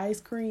made ice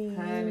cream.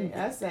 Honey,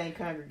 I sang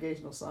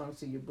congregational songs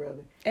to your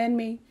brother. And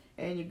me.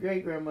 And your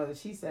great-grandmother,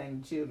 she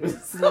sang children's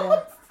Yeah.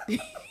 songs.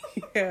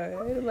 Yeah,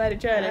 everybody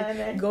trying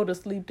to go to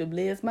sleep to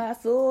bless my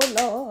soul,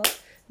 Lord.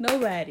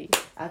 Nobody.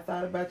 I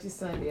thought about you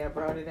Sunday. I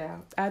brought it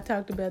out. I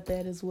talked about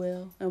that as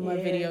well on my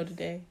video Yes.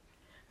 today.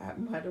 I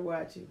might to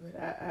watch it, but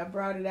I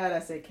brought it out. I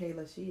said,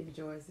 Kayla, she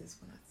enjoys this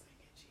when I sing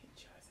it. She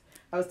enjoys it.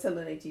 I was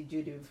telling Auntie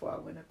Judy before I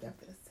went up there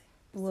for the sing.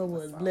 What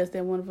was bless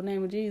that wonderful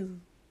name of Jesus?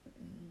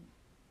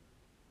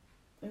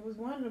 It was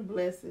one of the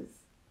blessings.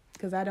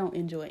 Because I don't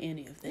enjoy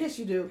any of that. Yes,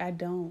 you do. I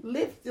don't.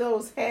 Lift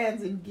those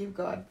hands and give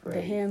God praise.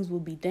 The hands will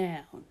be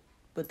down.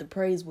 but the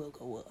praise will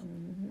go up.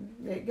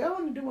 Mm-hmm. They go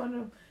on to do one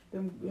of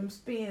them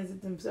spins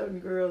that them certain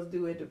girls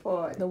do at the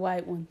party. The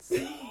white ones.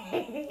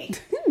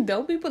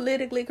 Don't be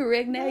politically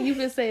correct now. You've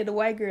been saying the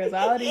white girls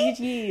all these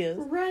years.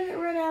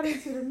 Run out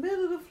into the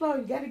middle of the floor.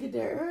 You got to get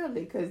there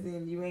early because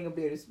then you ain't going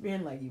to be able to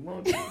spin like you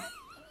want to.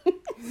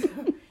 So,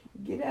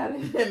 get out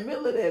in the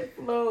middle of that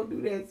floor,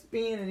 do that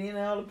spin, and then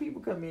all the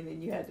people come in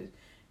and you have to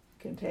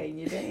contain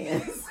your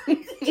dance.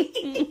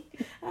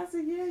 I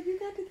said, yeah, you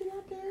got to get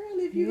out there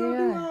early if you're going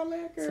to do all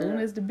that, girl. As soon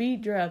as the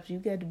beat drops, you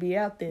got to be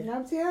out there. And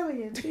I'm telling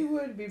you, she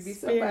would be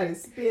somebody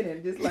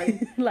spinning just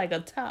like like a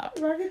top.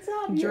 like a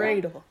top.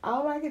 Dreidel. Yeah.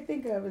 All I can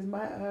think of is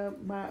my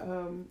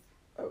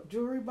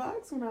jewelry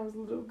box when I was a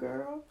little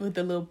girl. With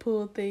the little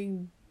pull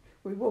thing.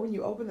 When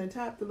you open the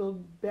top, the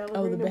little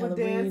ballerina would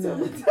ballerina. dance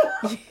on the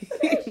top.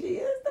 There she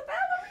is, the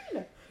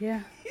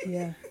ballerina.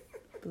 Yeah.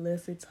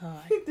 Bless its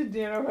heart. The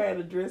general had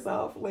a dress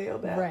all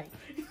flailed out. Right.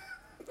 They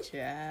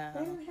Child.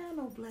 didn't have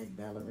no black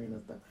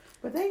ballerinas though.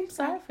 But they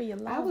Sorry for your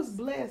loss. I was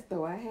blessed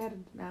though. I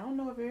don't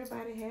know if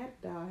everybody had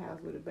a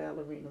dollhouse with the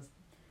ballerinas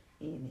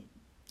in it.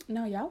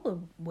 No, y'all were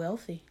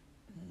wealthy.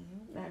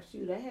 Mm-hmm. Now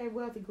shoot, I had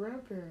wealthy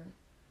grandparents.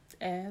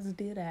 As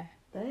did I.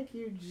 Thank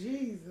you,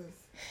 Jesus.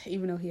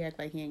 Even though he act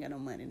like he ain't got no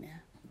money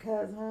now.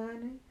 Because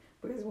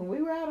when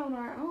we were out on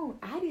our own,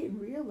 I didn't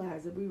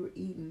realize that we were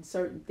eating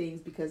certain things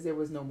because there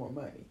was no more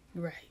money.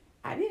 Right.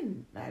 I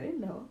didn't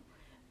know.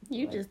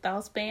 You just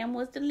thought Spam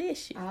was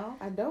delicious.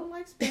 I don't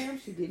like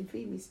Spam. She didn't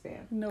feed me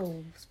Spam.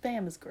 No,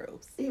 Spam is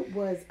gross. It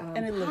was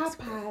And it looks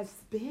Popeye's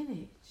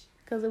spinach.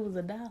 Because it was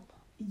 $1.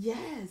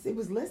 Yes, it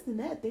was less than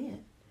that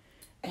then.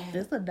 And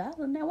It's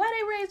 $1 now. Why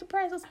they raise the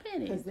price of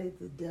spinach? because they're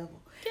the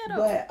devil. Get up.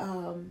 But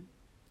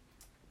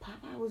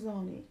Popeye was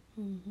on it.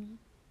 Mm-hmm.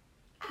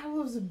 I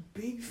was a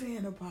big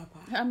fan of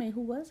Popeye. I mean,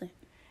 who wasn't?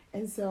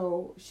 And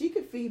so she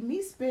could feed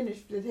me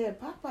spinach that had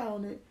Popeye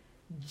on it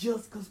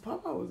just because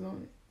Popeye was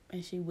on it.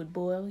 And she would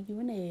boil you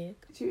an egg.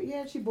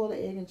 She boiled the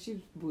egg and she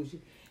was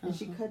bougie. And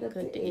she cut up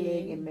the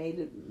egg and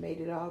made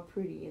it all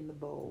pretty in the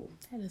bowl.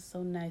 That is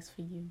so nice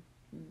for you.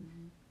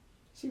 Mm-hmm.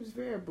 She was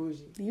very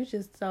bougie. You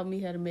just taught me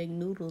how to make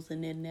noodles,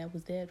 and then that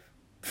was that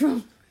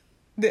from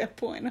that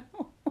point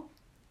on.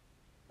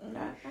 And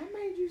I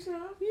made you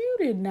some. You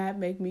did not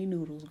make me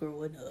noodles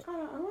growing up.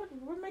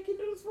 What make you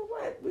noodles for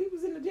what? We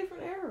was in a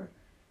different era.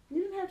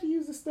 You didn't have to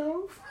use a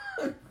stove.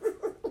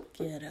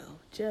 Ghetto,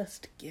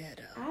 just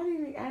ghetto. I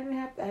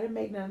didn't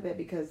make none of that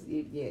because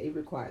it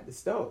required the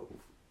stove.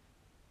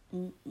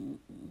 Let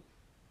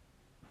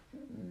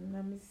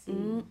me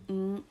see.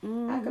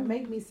 I could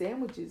make me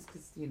sandwiches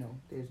because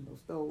there's no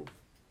stove.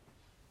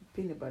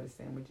 Peanut butter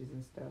sandwiches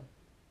and stuff.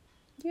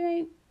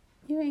 You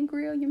ain't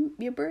grill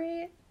your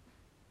bread,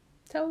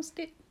 toast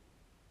it,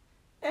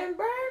 and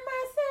burn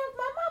myself.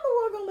 My mama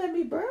wasn't gonna let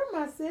me burn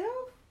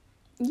myself.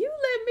 You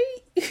let me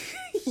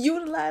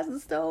utilize the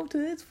stove to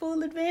its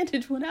full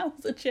advantage when I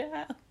was a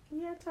child.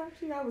 Yeah, talk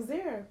to you. I was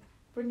there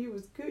when you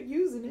was good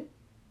using it.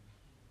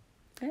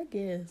 I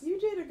guess. You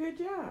did a good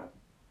job.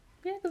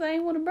 Yeah, because I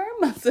ain't want to burn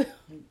myself.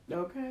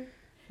 Okay.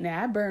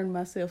 Now, I burned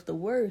myself the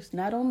worst,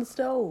 not on the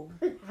stove,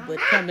 but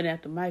coming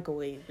out the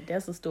microwave. But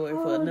that's a story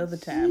for another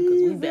time,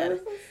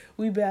 because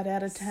we about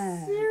out of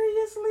time.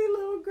 Seriously,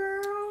 little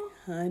girl?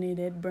 Honey,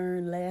 that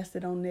burn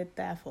lasted on that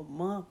thigh for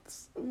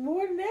months.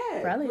 More than that.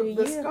 Probably a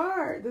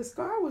year. The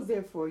scar was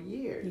there for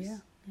years. Yeah.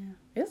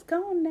 It's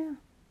gone now.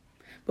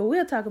 But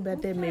we'll talk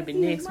about that maybe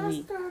next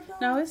week.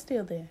 No, it's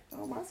still there.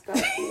 Oh, my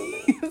scar's still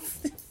there.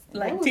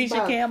 Like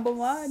Tisha Campbell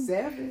Martin.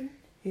 7.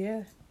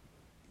 Yeah.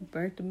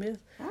 Burnt the mist.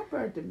 I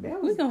burnt the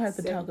mist. We're going to have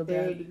to talk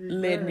about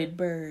letting it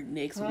burn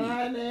next week.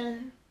 Honey,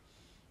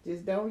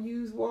 just don't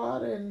use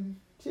water and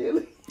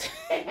chili.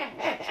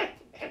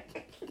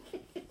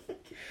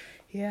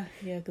 Yeah,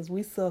 because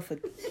we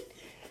suffered.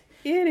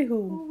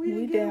 Anywho,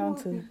 we down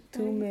to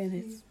 2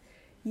 minutes.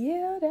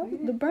 Yeah,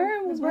 the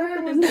burn was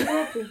working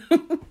enough.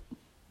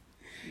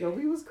 Yo,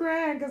 we was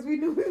crying because we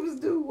knew we was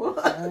due one.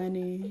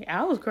 Honey,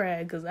 I was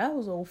crying because I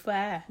was on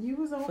fire. You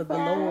was on for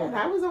fire. The Lord.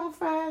 I was on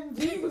fire, and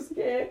Jean was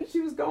scared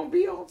she was going to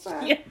be on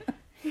fire. Yeah.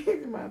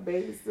 My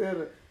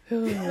babysitter. Oh,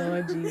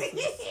 Lord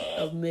Jesus.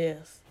 A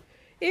mess.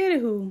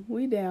 Anywho,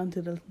 we down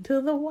to the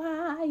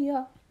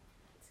wire.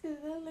 To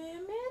the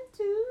limit,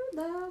 to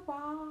the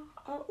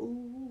wire.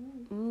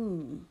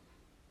 Ooh.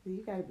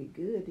 You got to be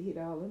good to hit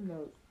all them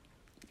notes.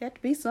 Got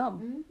to be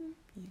something. Mm-hmm.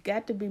 You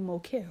got to be more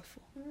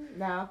careful.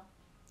 Now.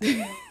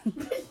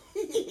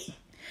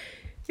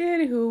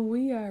 Anywho,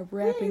 we are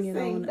wrapping it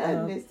on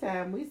up. This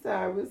time. We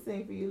sorry. We'll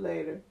sing for you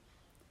later.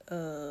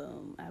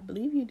 I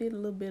believe you did a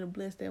little bit of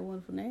Bless That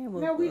Wonderful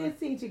Name. No, we didn't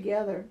sing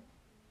together.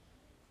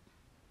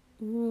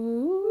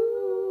 Ooh,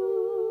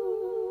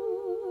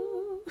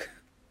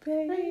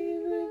 baby.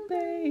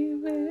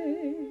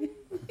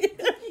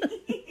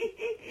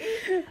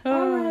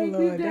 Oh,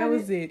 Lord, that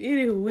was it.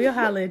 Anywho, we'll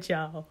holler at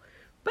y'all.